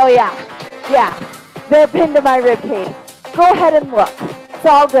 be like, oh yeah, they're pinned to my rib cage. Go ahead and look. It's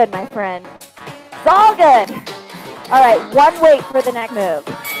all good, my friend. It's all good. All right, one weight for the next move.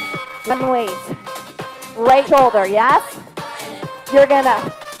 One weight. Right shoulder, yes? You're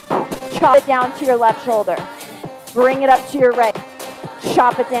gonna chop it down to your left shoulder. Bring it up to your right.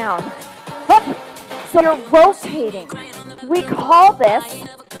 Chop it down. Hup. So you're rotating. We call this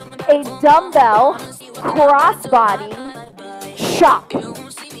a dumbbell crossbody chop.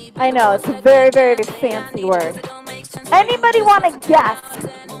 I know, it's a very, very fancy word. Anybody want to guess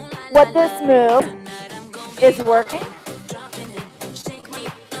what this move is working?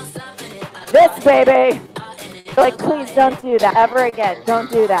 This, baby. Like, please don't do that ever again. Don't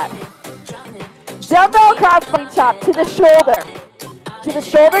do that. Dumbbell crossbody chop to the shoulder. To the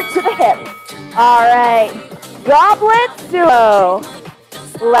shoulder, to the hip. All right. Goblet duo.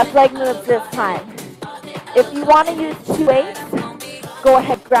 Left leg moves this time. If you want to use 2 weights, go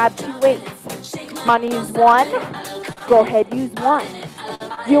ahead, grab 2 weights. Want to use 1? Go ahead, use 1.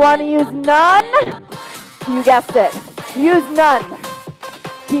 You want to use none? You guessed it. Use none.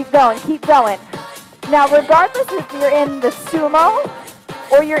 Keep going, keep going. Now, regardless if you're in the sumo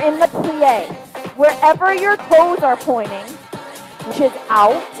or you're in the plie, wherever your toes are pointing, which is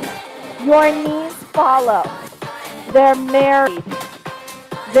out, your knees follow. They're married.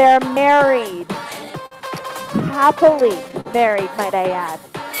 They're married. Happily married, might I add.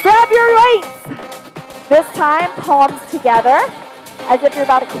 Grab your weights. This time, palms together, as if you're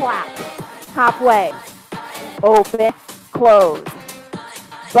about to clap. Halfway. Open, close.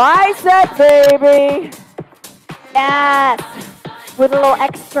 Bicep, baby. Yes. With a little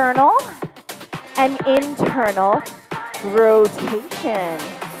external and internal rotation.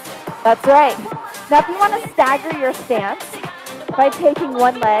 That's right. Now, if you want to stagger your stance by taking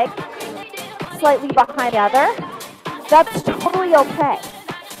one leg slightly behind the other, that's totally okay.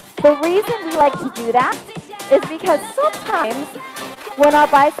 The reason we like to do that is because sometimes when our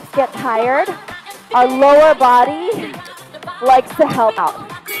biceps get tired, our lower body likes to help out.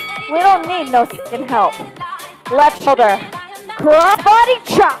 We don't need no second help. Left shoulder, cross body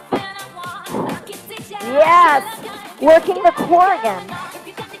chop. Yes, working the core again.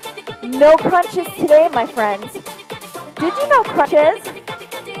 No crunches today, my friends. Did you know crunches?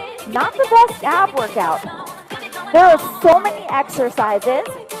 Not the best ab workout. There are so many exercises,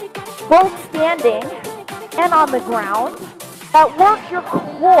 both standing and on the ground, that work your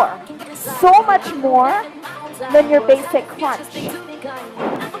core so much more than your basic crunch.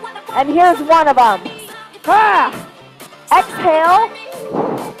 And here's one of them. Exhale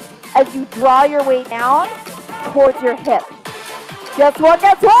as you draw your weight down towards your hip. Guess what?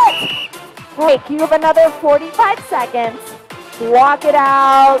 Guess what? Break. You have another 45 seconds. Walk it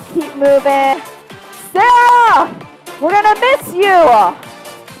out. Keep moving. Sarah, we're going to miss you.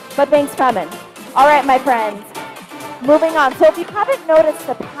 But thanks for coming. All right, my friends. Moving on. So if you haven't noticed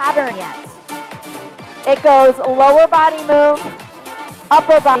the pattern yet, it goes lower body move,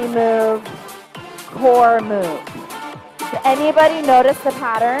 upper body move, core move. Did anybody notice the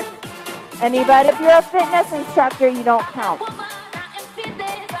pattern? Anybody? If you're a fitness instructor, you don't count.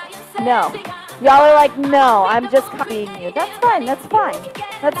 No. Y'all are like, no, I'm just copying you. That's fine, that's fine.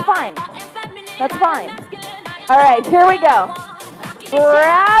 That's fine. That's fine. All right, here we go.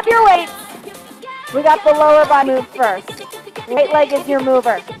 Grab your weights. We got the lower body move first. Right leg is your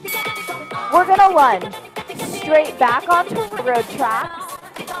mover. We're gonna run straight back onto the road tracks.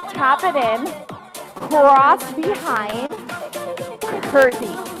 Tap it in. Cross behind.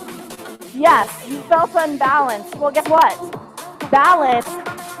 Curtsy. Yes, you felt unbalanced. Well, guess what? Balance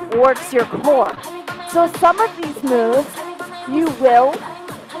works your core. So some of these moves you will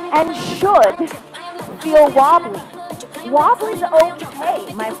and should feel wobbly. Wobbly's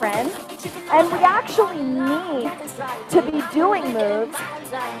okay, my friend. And we actually need to be doing moves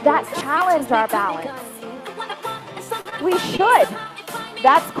that challenge our balance. We should.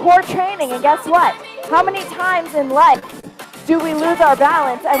 That's core training. And guess what? How many times in life do we lose our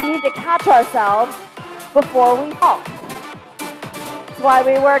balance and we need to catch ourselves before we fall. That's why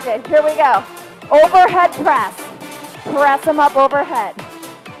we work it. Here we go. Overhead press. Press them up overhead.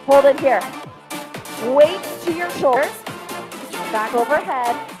 Hold it here. Weight to your shoulders. Back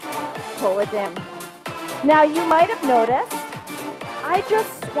overhead. Pull it in. Now you might have noticed I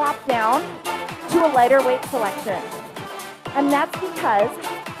just swapped down to a lighter weight selection. And that's because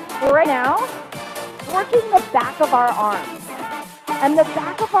right now, working the back of our arms. And the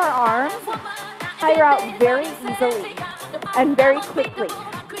back of our arms tire out very easily and very quickly.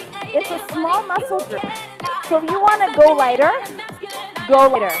 It's a small muscle group. So if you want to go lighter, go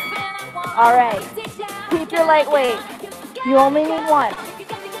lighter. All right. Keep your light weight. You only need one.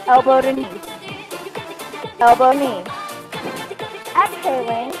 Elbow to knee. Elbow, knee.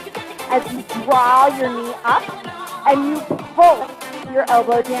 Exhaling as you draw your knee up and you pull your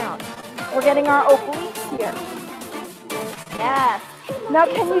elbow down. We're getting our obliques here. Yes. Now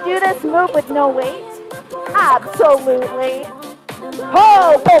can you do this move with no weight? Absolutely.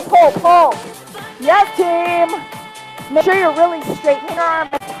 Pull, pull, pull, pull. Yes, team. Make sure you're really straightening your arm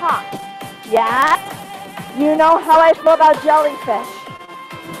at the top. Yes. You know how I feel about jellyfish.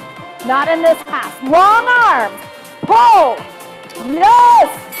 Not in this pass. Long arms. Pull. Yes.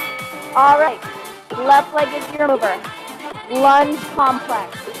 All right. Left leg is your mover. Lunge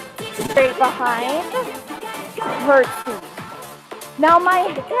complex. Straight behind. Curtsy. Now my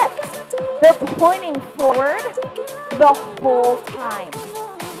hips, they're pointing forward the whole time.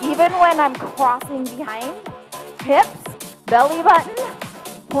 Even when I'm crossing behind, hips, belly button,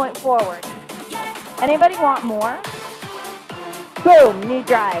 point forward. Anybody want more? Boom, knee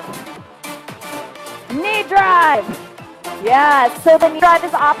drive. Knee drive. Yeah, so the knee drive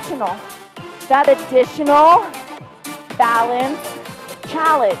is optional. That additional balance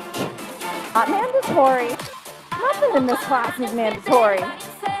challenge. Not mandatory. Nothing in this class is mandatory.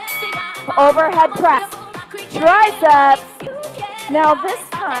 Overhead press. Triceps. Now this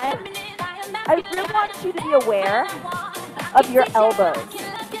time, I really want you to be aware of your elbows.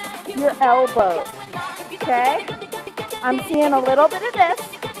 Your elbows. Okay? I'm seeing a little bit of this.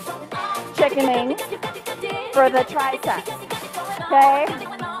 Chicken wings for the triceps. Okay?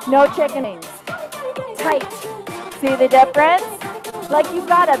 No chicken wings. Tight. See the difference? Like you've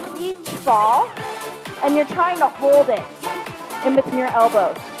got a beach ball and you're trying to hold it in between your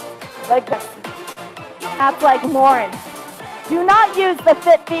elbows. Like this. That's like Lauren. Do not use the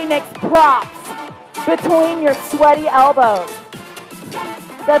FitPHX props between your sweaty elbows.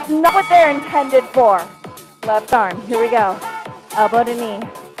 That's not what they're intended for. Left arm, here we go. Elbow to knee.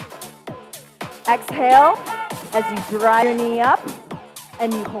 Exhale as you draw your knee up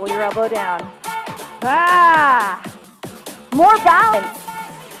and you pull your elbow down. Ah! More balance.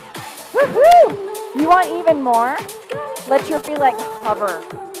 Woohoo! You want even more? Let your feet like hover.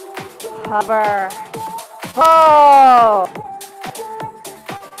 Hover. Oh!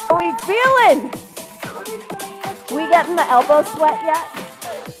 How are we feeling? We getting the elbow sweat yet?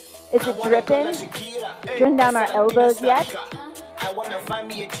 Is it dripping? Dripping down our elbows yet?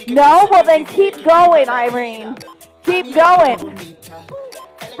 No? Well then keep going, Irene. Keep going.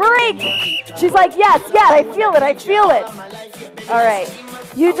 Freak! She's like, yes, I feel it, I feel it. All right.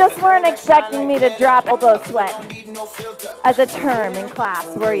 You just weren't expecting me to drop elbow sweat as a term in class,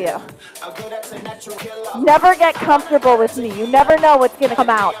 were you? Never get comfortable with me. You never know what's going to come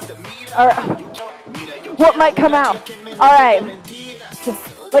out. Or what might come out. All right. Just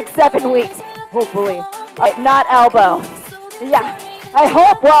like 7 weeks, hopefully. All right, not elbow. Yeah. I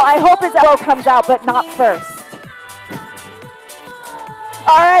hope his elbow comes out, but not first.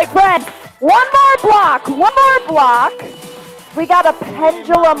 All right, friends. One more block. We got a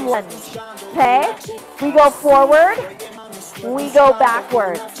pendulum lunge, okay? We go forward, we go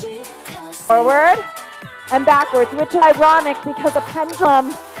backwards. Forward and backwards, which is ironic because a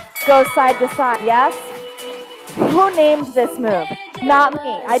pendulum goes side to side, yes? Who named this move? Not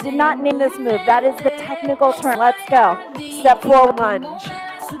me. I did not name this move. That is the technical term. Let's go. Step forward lunge.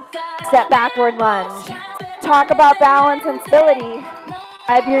 Step backward lunge. Talk about balance and stability.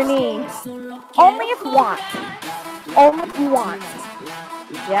 Have your knee. Only if you want. Only if you want.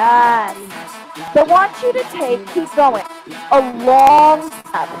 Yes. So I want you to keep going, a long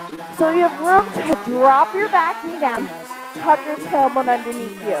step. So you have room to drop your back knee down, tuck your tailbone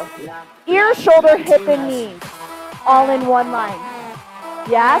underneath you. Ear, shoulder, hip, and knees, all in one line.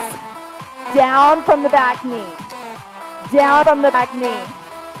 Yes? Down from the back knee. Down from the back knee.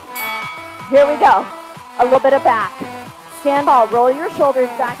 Here we go. A little bit of back. Stand tall. Roll your shoulders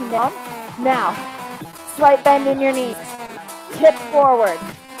back and down. Now, slight bend in your knees. Tip forward.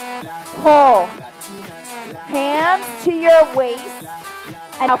 Pull. Hands to your waist,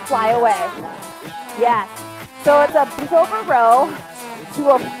 and now fly away. Yes. So it's a bent over row to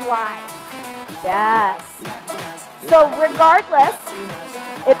a fly. Yes. So regardless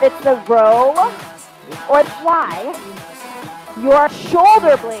if it's the row or fly, your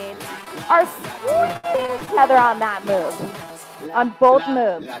shoulder blades are squeezing together on that move, on both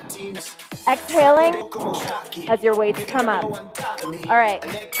moves. Exhaling as your weights come up. All right,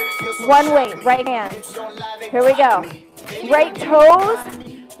 one weight, right hand. Here we go. Right toes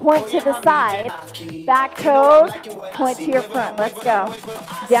point to the side. Back toes point to your front. Let's go.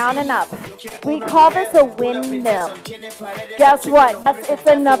 Down and up. We call this a windmill. Guess what? It's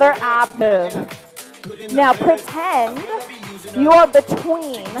another ab move. Now pretend you are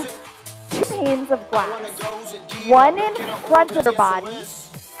between two panes of glass. One in front of your body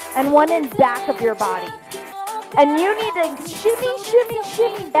and one in back of your body. And you need to shimmy, shimmy,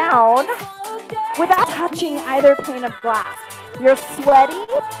 shimmy down without touching either pane of glass. You're sweaty.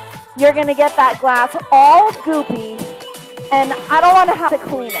 You're going to get that glass all goopy. And I don't want to have to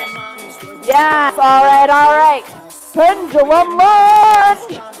clean it. Yes, all right, all right. Pendulum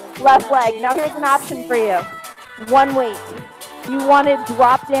lunge. Left leg. Now here's an option for you. One weight. You want to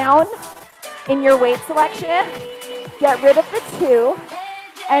drop down in your weight selection. Get rid of the two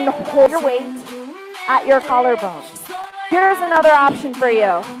and hold your weight at your collarbone. Here's another option for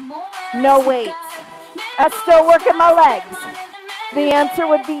you. No weights. I'm still working my legs. The answer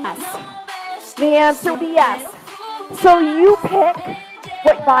would be yes. The answer would be yes. So you pick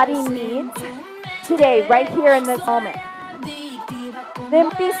what body needs today, right here in this moment. Then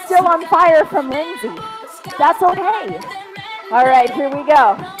be still on fire from Lindsey. That's okay. All right, here we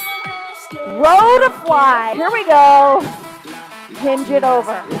go. Row to fly. Here we go. Hinge it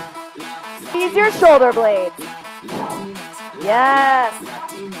over. Squeeze your shoulder blades. Yes.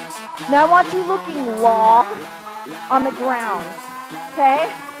 Now I want you looking long on the ground. Okay?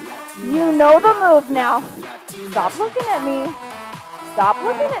 You know the move now. Stop looking at me. Stop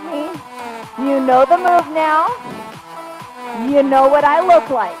looking at me. You know the move now. You know what I look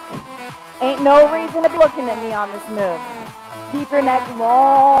like. Ain't no reason to be looking at me on this move. Keep your neck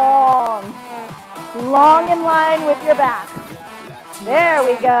long. Long in line with your back. There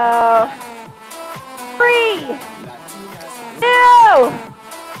we go. 3, 2,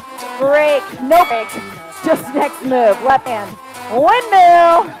 break, no break, just next move, left hand,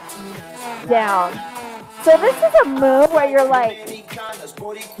 windmill, down. So this is a move where you're like,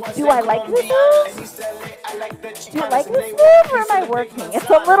 do I like this move? Do I like this move or am I working? It's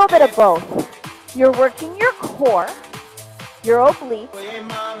a little bit of both. You're working your core, your oblique,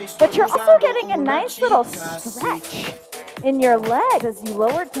 but you're also getting a nice little stretch in your leg as you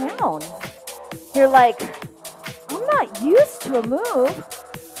lower down. You're like, I'm not used to a move,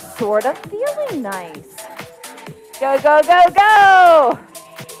 sort of feeling nice. Go, go, go, go.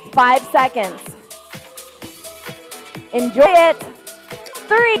 5 seconds. Enjoy it.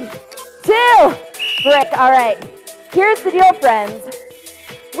 3, 2, break. All right, here's the deal, friends.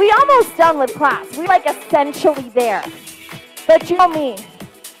 We almost done with class. We like essentially there. But you know me,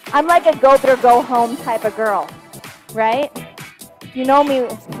 I'm like a go big or go home type of girl, right? You know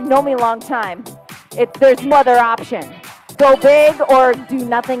me long time. There's no other option. Go big or do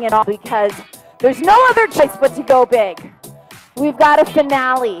nothing at all because there's no other choice but to go big. We've got a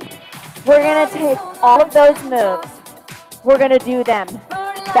finale. We're going to take all of those moves. We're going to do them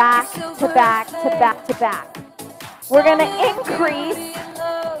back to back to back to back. We're going to increase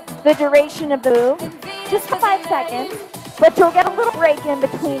the duration of the move just for 5 seconds, but you'll get a little break in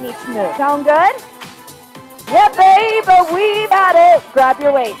between each move. Sound good? Yeah, baby, we got it. Grab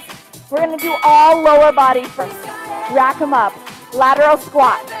your weights. We're going to do all lower body first. Rack them up. Lateral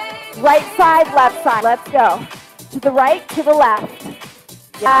squat. Right side, left side. Let's go. To the right, to the left.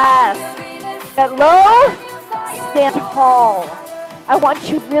 Yes. Get low. Stand tall. I want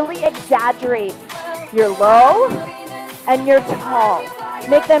you to really exaggerate your low and your tall.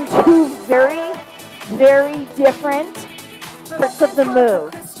 Make them two very, very different parts of the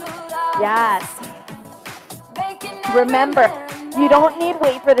move. Yes. Remember, you don't need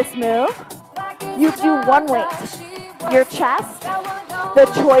weight for this move. You do one weight. Your chest, the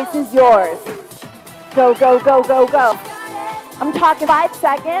choice is yours. Go, go, go, go, go. I'm talking 5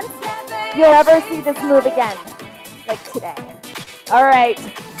 seconds. You'll never see this move again, like today. All right,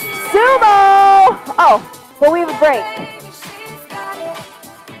 sumo. Oh, but we have a break.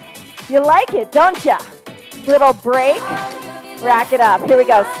 You like it, don't ya? Little break, rack it up. Here we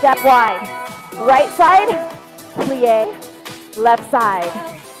go, step wide. Right side, plie. Left side,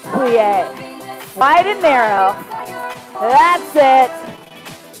 plie. Wide and narrow. That's it.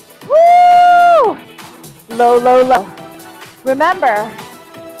 Woo! low, low, low. Remember,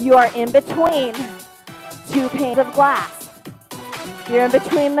 you are in between 2 panes of glass. You're in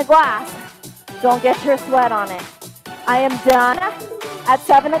between the glass. Don't get your sweat on it. I am done at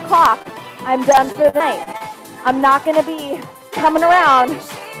 7 o'clock. I'm done for the night. I'm not going to be coming around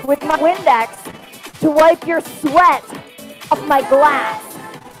with my Windex to wipe your sweat off my glass.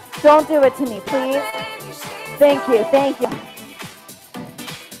 Don't do it to me, please. Thank you, thank you.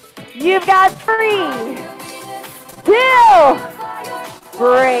 You've got 3, 2,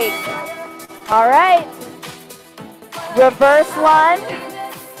 break. All right. Reverse lunge,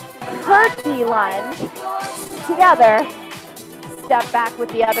 curtsy lunge. Together. Step back with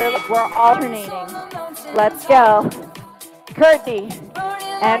the other leg. We're alternating. Let's go. Curtsy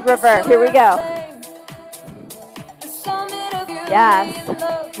and reverse. Here we go.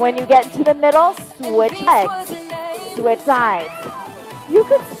 Yes. When you get to the middle, switch legs. Switch sides. You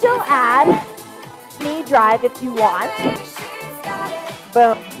could still add knee drive if you want.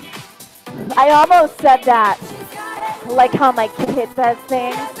 Boom. I almost said that like how my kid says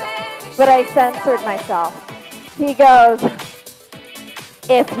things, but I censored myself. He goes,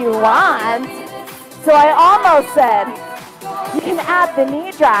 if you want. So I almost said, you can add the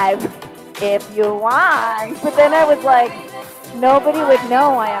knee drive if you want. But then I was like, nobody would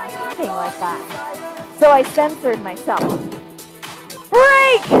know why I'm talking like that. So I censored myself.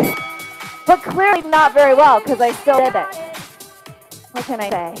 Break! But clearly not very well because I still did it. What can I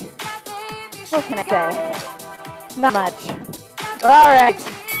say? What can I say? Not much. All right.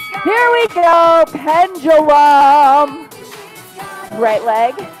 Here we go. Pendulum. Right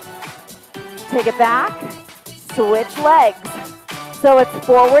leg. Take it back. Switch legs. So it's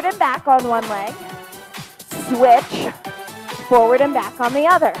forward and back on one leg. Switch. Forward and back on the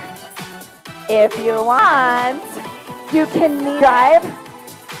other. If you want, you can knee drive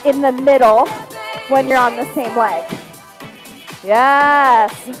in the middle when you're on the same leg.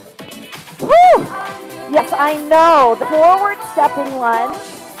 Yes. Woo! Yes, I know. The forward stepping lunge,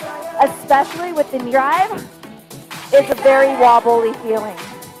 especially with the knee drive, is a very wobbly feeling.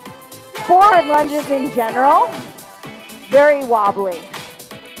 Forward lunges in general, very wobbly.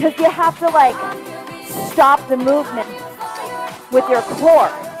 Because you have to like stop the movement with your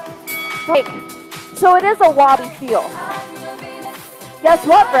core. Like, so it is a wobbly feel. Guess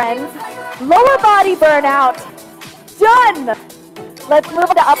what, friends? Lower body burnout. Done. Let's move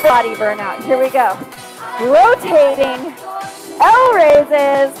to upper body burnout. Here we go. Rotating. L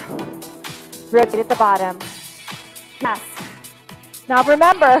raises. Rotate at the bottom. Yes. Now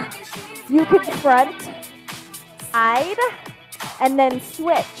remember, you could front, side, and then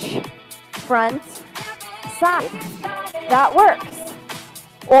switch. Front, side. That works.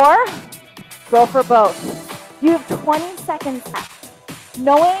 Or go for both. You have 20 seconds left.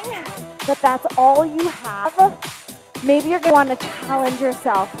 Knowing that that's all you have, maybe you're going to want to challenge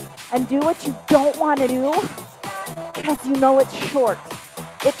yourself and do what you don't want to do because you know it's short.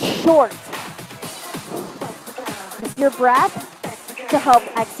 It's short. It's your breath to help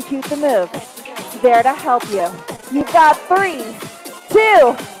execute the move. It's there to help you. You've got 3,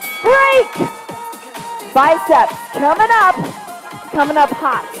 2, break! Biceps coming up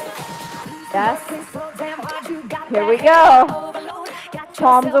hot. Yes? Here we go.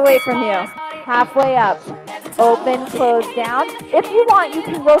 Palms away from you. Halfway up. Open, close down. If you want, you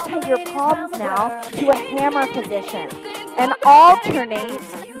can rotate your palms now to a hammer position and alternate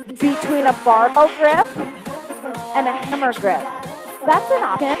between a barbell grip and a hammer grip. That's an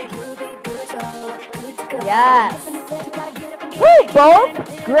option. Yes. Woo,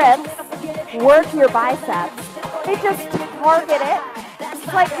 both grips work your biceps. They just target it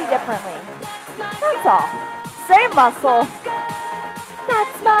slightly differently. That's all. Same muscle.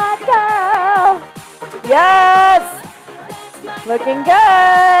 That's my girl. Yes. Looking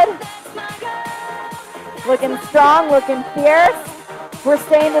good. Looking strong, looking fierce. We're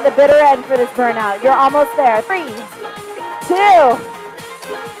staying to the bitter end for this burnout. You're almost there. 3,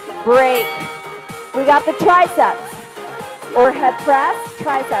 2, break. We got the triceps. Overhead press,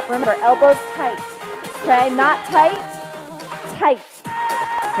 tricep. Remember, elbows tight. Okay, not tight, tight.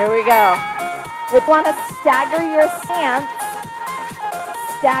 Here we go. If you want to stagger your stance,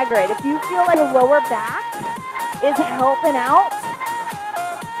 stagger it. If you feel like your lower back is helping out,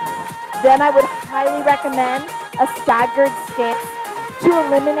 then I would highly recommend a staggered stance to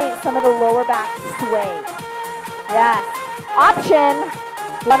eliminate some of the lower back sway. Yes. Option,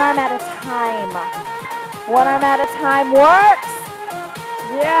 one arm at a time. One arm at a time works.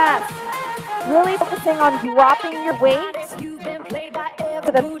 Yes. Really focusing on dropping your weight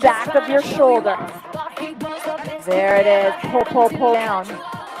to the back of your shoulder. There it is. Pull, pull, pull down.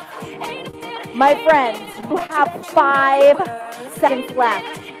 My friends, You have 5 seconds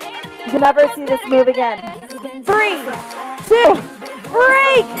left. You'll never see this move again. 3, 2,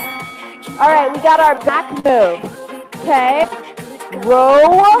 break! All right, we got our back move. Okay.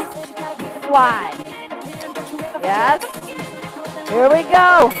 Row, fly. Yes. Here we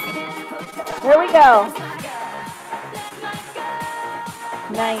go. Here we go.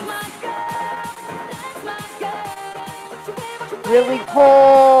 Nice. Really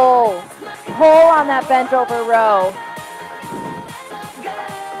pull. Pull on that bent over row.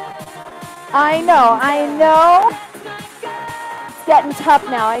 I know. It's getting tough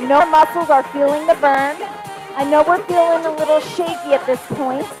now. I know our muscles are feeling the burn. I know we're feeling a little shaky at this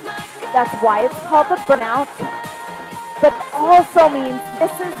point. That's why it's called the burnout. But also means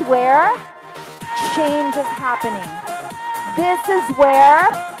this is where change is happening. This is where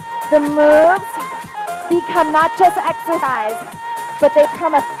the moves become not just exercise, but they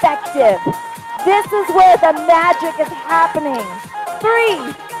become effective. This is where the magic is happening.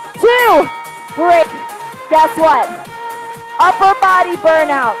 3, 2, break. Guess what? Upper body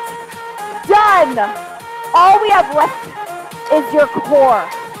burnout. Done. All we have left is your core.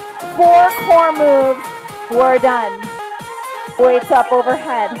 4 core moves. We're done. Weights up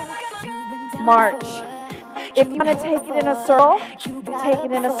overhead. March. If you want to take it in a circle, take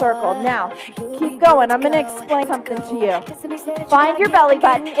it in a circle. Now, keep going. I'm going to explain something to you. Find your belly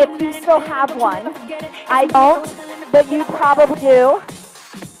button if you still have one. I don't, but you probably do.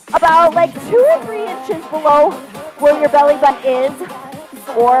 About like 2 or 3 inches below where your belly button is,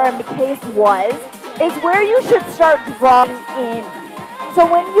 or in the case was, is where you should start drawing in. So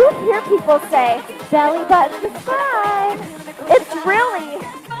when you hear people say, belly button is fine, it's really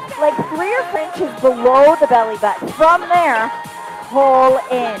like 3 or 4 inches below the belly button. From there, pull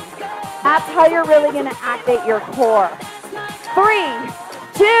in. That's how you're really going to activate your core. 3,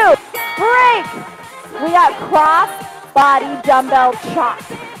 2, break. We got cross body dumbbell chop.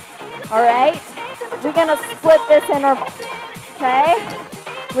 All right? We're going to split this interval. Okay?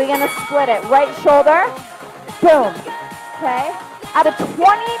 We're going to split it. Right shoulder, boom. Okay? At a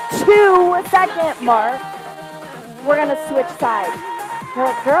 22-second mark, we're going to switch sides. You're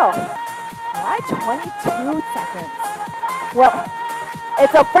like, girl, why 22 seconds? Well,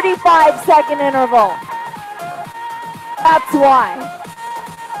 it's a 35-second interval. That's why.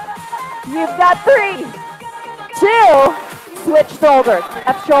 You've got 3, 2, switch shoulders.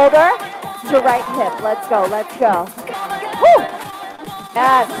 Left shoulder to right hip. Let's go, let's go. Woo!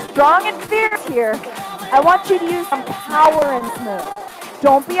 Yeah, strong and fierce here. I want you to use some power in this move.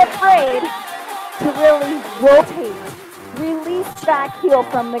 Don't be afraid to really rotate. Release back heel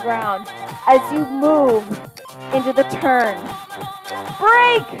from the ground as you move into the turn.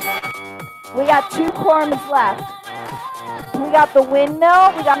 Break! We got 2 core moves left. We got the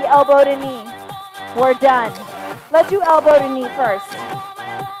windmill, we got the elbow to knee. We're done. Let's do elbow to knee first.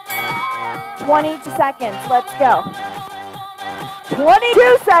 22 seconds, let's go.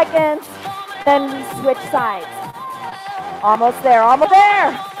 22 seconds, then we switch sides. Almost there, almost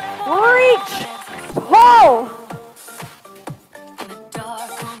there. Reach, pull.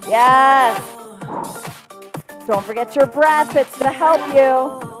 Yes. Don't forget your breath, it's gonna help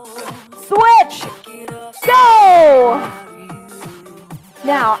you. Switch, go.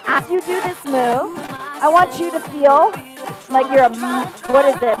 Now, after you do this move, I want you to feel like you're a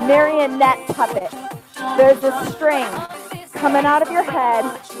marionette puppet. There's a string coming out of your head,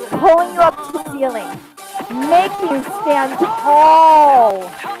 pulling you up to the ceiling, making you stand tall.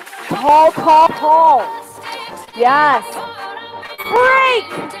 Tall, tall, tall. Yes. Break!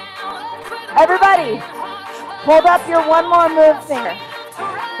 Everybody, hold up your one more move finger.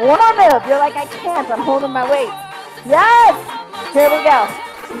 One more move. You're like, I can't. I'm holding my weight. Yes! Here we go.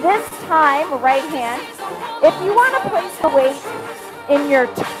 This time, right hand. If you want to place the weight in your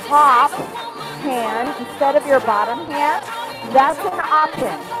top hand instead of your bottom hand, that's an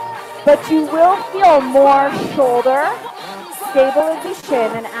option. But you will feel more shoulder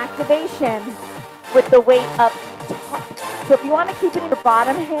stabilization and activation with the weight up top. So if you want to keep it in your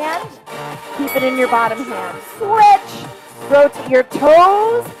bottom hand, keep it in your bottom hand. Switch. Rotate your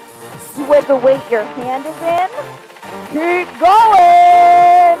toes. Switch the weight your hand is in. Keep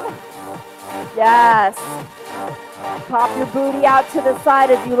going. Yes. Pop your booty out to the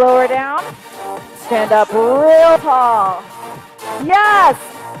side as you lower down. Stand up real tall. Yes.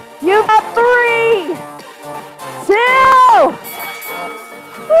 You've got 3, 2.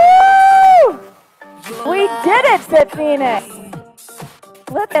 Woo! We did it, FitPHX.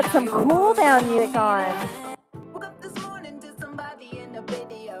 Let's get some cool down music on.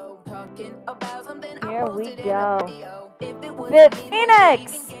 Here we go. FitPHX.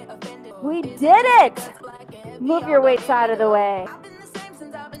 We did it. Move your weights out of the way.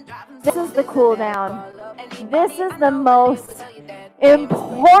 This is the cool down. This is the most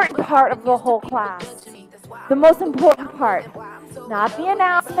important part of the whole class. The most important part. Not the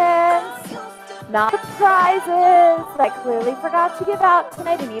announcements, not the prizes that I clearly forgot to give out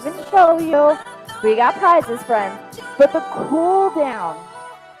tonight and even show you. We got prizes, friends. But the cool down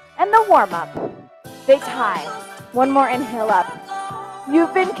and the warm up, they tie. One more inhale up.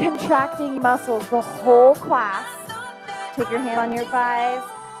 You've been contracting muscles the whole class. Take your hand on your thighs,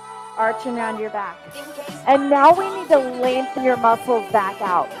 arching around your back. And now we need to lengthen your muscles back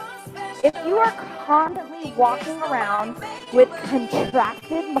out. If you are constantly walking around with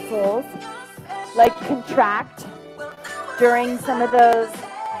contracted muscles, like contract during some of those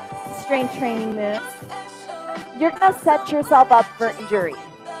strength training moves, you're going to set yourself up for injury.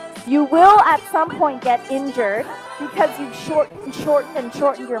 You will at some point get injured because you've shortened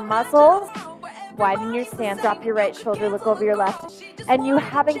your muscles. Widen your stance, drop your right shoulder, look over your left, and you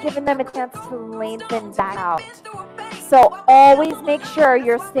haven't given them a chance to lengthen back out. So always make sure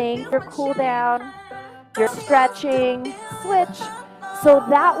you're staying your cool down, you're stretching, switch, so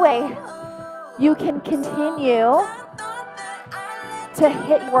that way you can continue to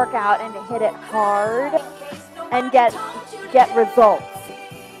hit workout and to hit it hard and get results.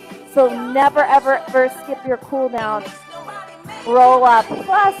 So never ever skip your cool down. Roll up.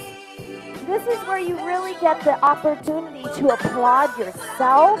 Plus, this is where you really get the opportunity to applaud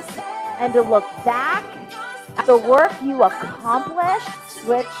yourself and to look back at the work you accomplished,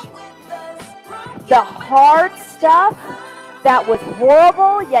 which the hard stuff that was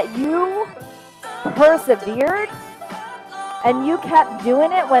horrible, yet you persevered and you kept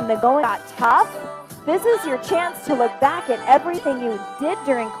doing it when the going got tough. This is your chance to look back at everything you did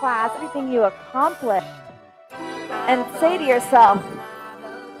during class, everything you accomplished, and say to yourself,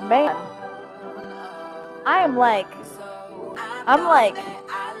 man, I'm like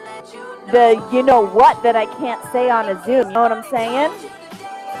the you know what that I can't say on a Zoom. You know what I'm saying?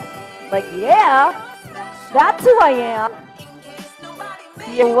 Like, yeah, that's who I am.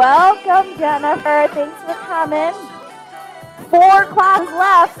 You're welcome, Jennifer. Thanks for coming. 4 classes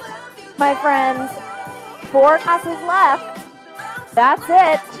left, my friends. 4 classes left. That's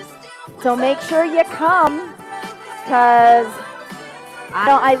it. So make sure you come, because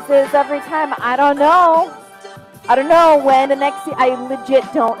I say this every time. I don't know when the next I legit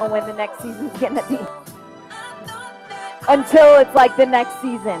don't know when the next season's gonna be until it's like the next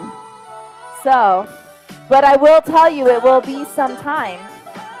season. So, but I will tell you it will be some time,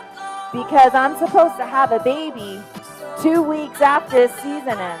 because I'm supposed to have a baby 2 weeks after the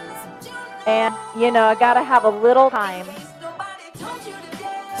season ends. And, you know, I gotta have a little time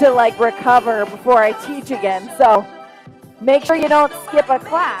to like recover before I teach again. So make sure you don't skip a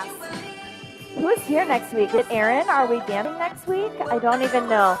class. Who's here next week? Is it Erin? Are we dancing next week? I don't even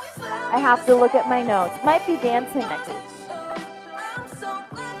know. I have to look at my notes. Might be dancing next week.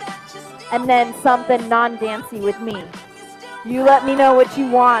 And then something non-dancey with me. You let me know what you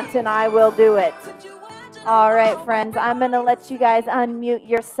want and I will do it. All right, friends. I'm going to let you guys unmute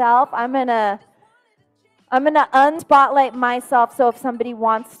yourself. I'm going to unspotlight myself, so if somebody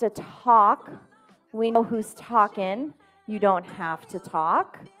wants to talk, we know who's talking. You don't have to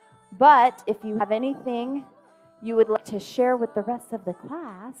talk. But if you have anything you would like to share with the rest of the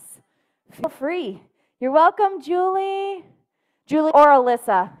class, feel free. You're welcome, Julie. Julie or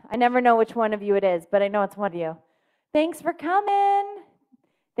Alyssa. I never know which one of you it is, but I know it's one of you. Thanks for coming.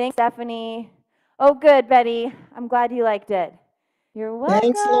 Thanks, Stephanie. Oh, good, Betty. I'm glad you liked it. You're welcome.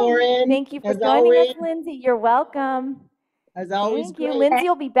 Thanks, Lauren. Thank you for As joining always. us, Lindsay. You're welcome. As always, Thank you. great. Lindsay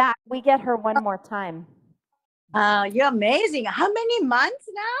will be back. We get her one more time. You're amazing. How many months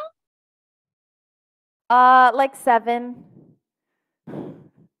now? Like 7.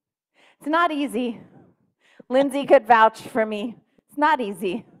 It's not easy. Lindsay could vouch for me. It's not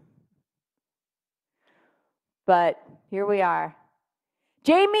easy. But here we are.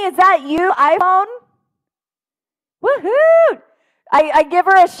 Jamie, is that you? iPhone? Woohoo! I give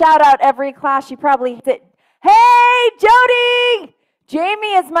her a shout out every class. She probably hits it. Hey, Jody!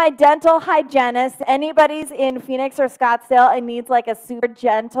 Jamie is my dental hygienist. Anybody's in Phoenix or Scottsdale and needs like a super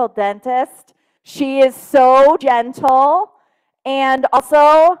gentle dentist, she is so gentle. And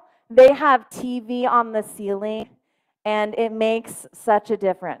also, they have TV on the ceiling, and it makes such a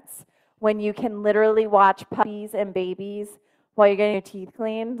difference when you can literally watch puppies and babies while you're getting your teeth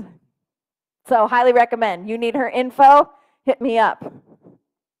cleaned. So highly recommend. You need her info, hit me up.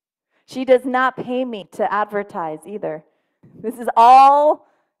 She does not pay me to advertise either. This is all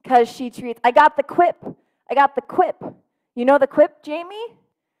because she treats. I got the quip. You know the quip, Jamie?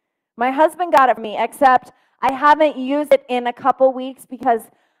 My husband got it for me, except I haven't used it in a couple weeks because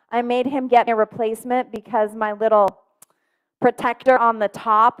I made him get a replacement because my little protector on the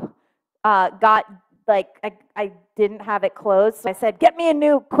top got like I didn't have it closed. So I said, get me a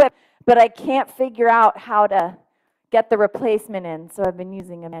new quip, but I can't figure out how to get the replacement in. So I've been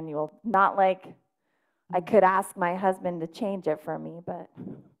using a manual. Not like I could ask my husband to change it for me, but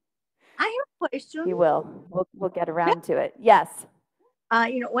I have a question. he will. We'll get around to it. Yes.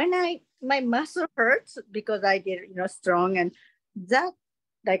 When my muscle hurts because I did, strong, and that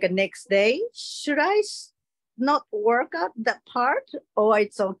like a next day, should I not work out that part, or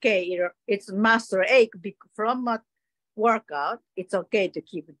it's okay? It's muscle ache from a workout. It's okay to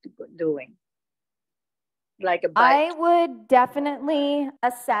keep doing like a bike. I would definitely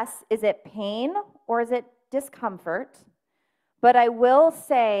assess, is it pain or is it discomfort? But I will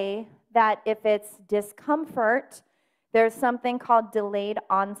say that if it's discomfort, there's something called delayed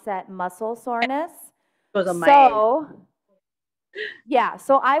onset muscle soreness. Because of my age. So, yeah,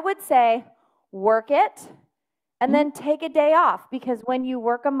 so I would say work it and then take a day off, because when you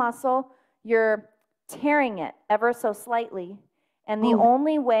work a muscle, you're tearing it ever so slightly. And the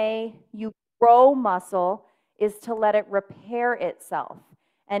only way you grow muscle is to let it repair itself.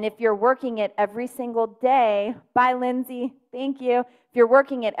 And if you're working it every single day, bye Lindsay, thank you. If you're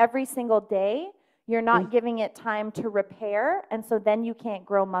working it every single day, you're not giving it time to repair, and so then you can't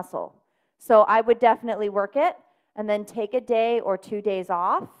grow muscle. So I would definitely work it and then take a day or 2 days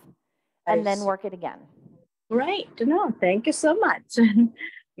off and then work it again. Great to know. Thank you so much.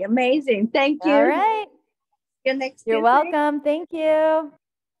 Amazing. Thank you. All right. See you next You're Tuesday. welcome. Thank you.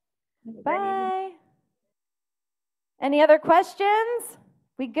 Bye. Any other questions?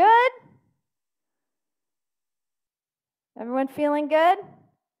 We good? Everyone feeling good?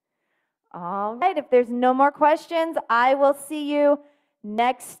 All right. If there's no more questions, I will see you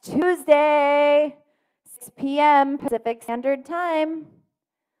next Tuesday, 6 p.m. Pacific Standard Time.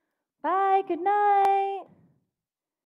 Bye. Good night.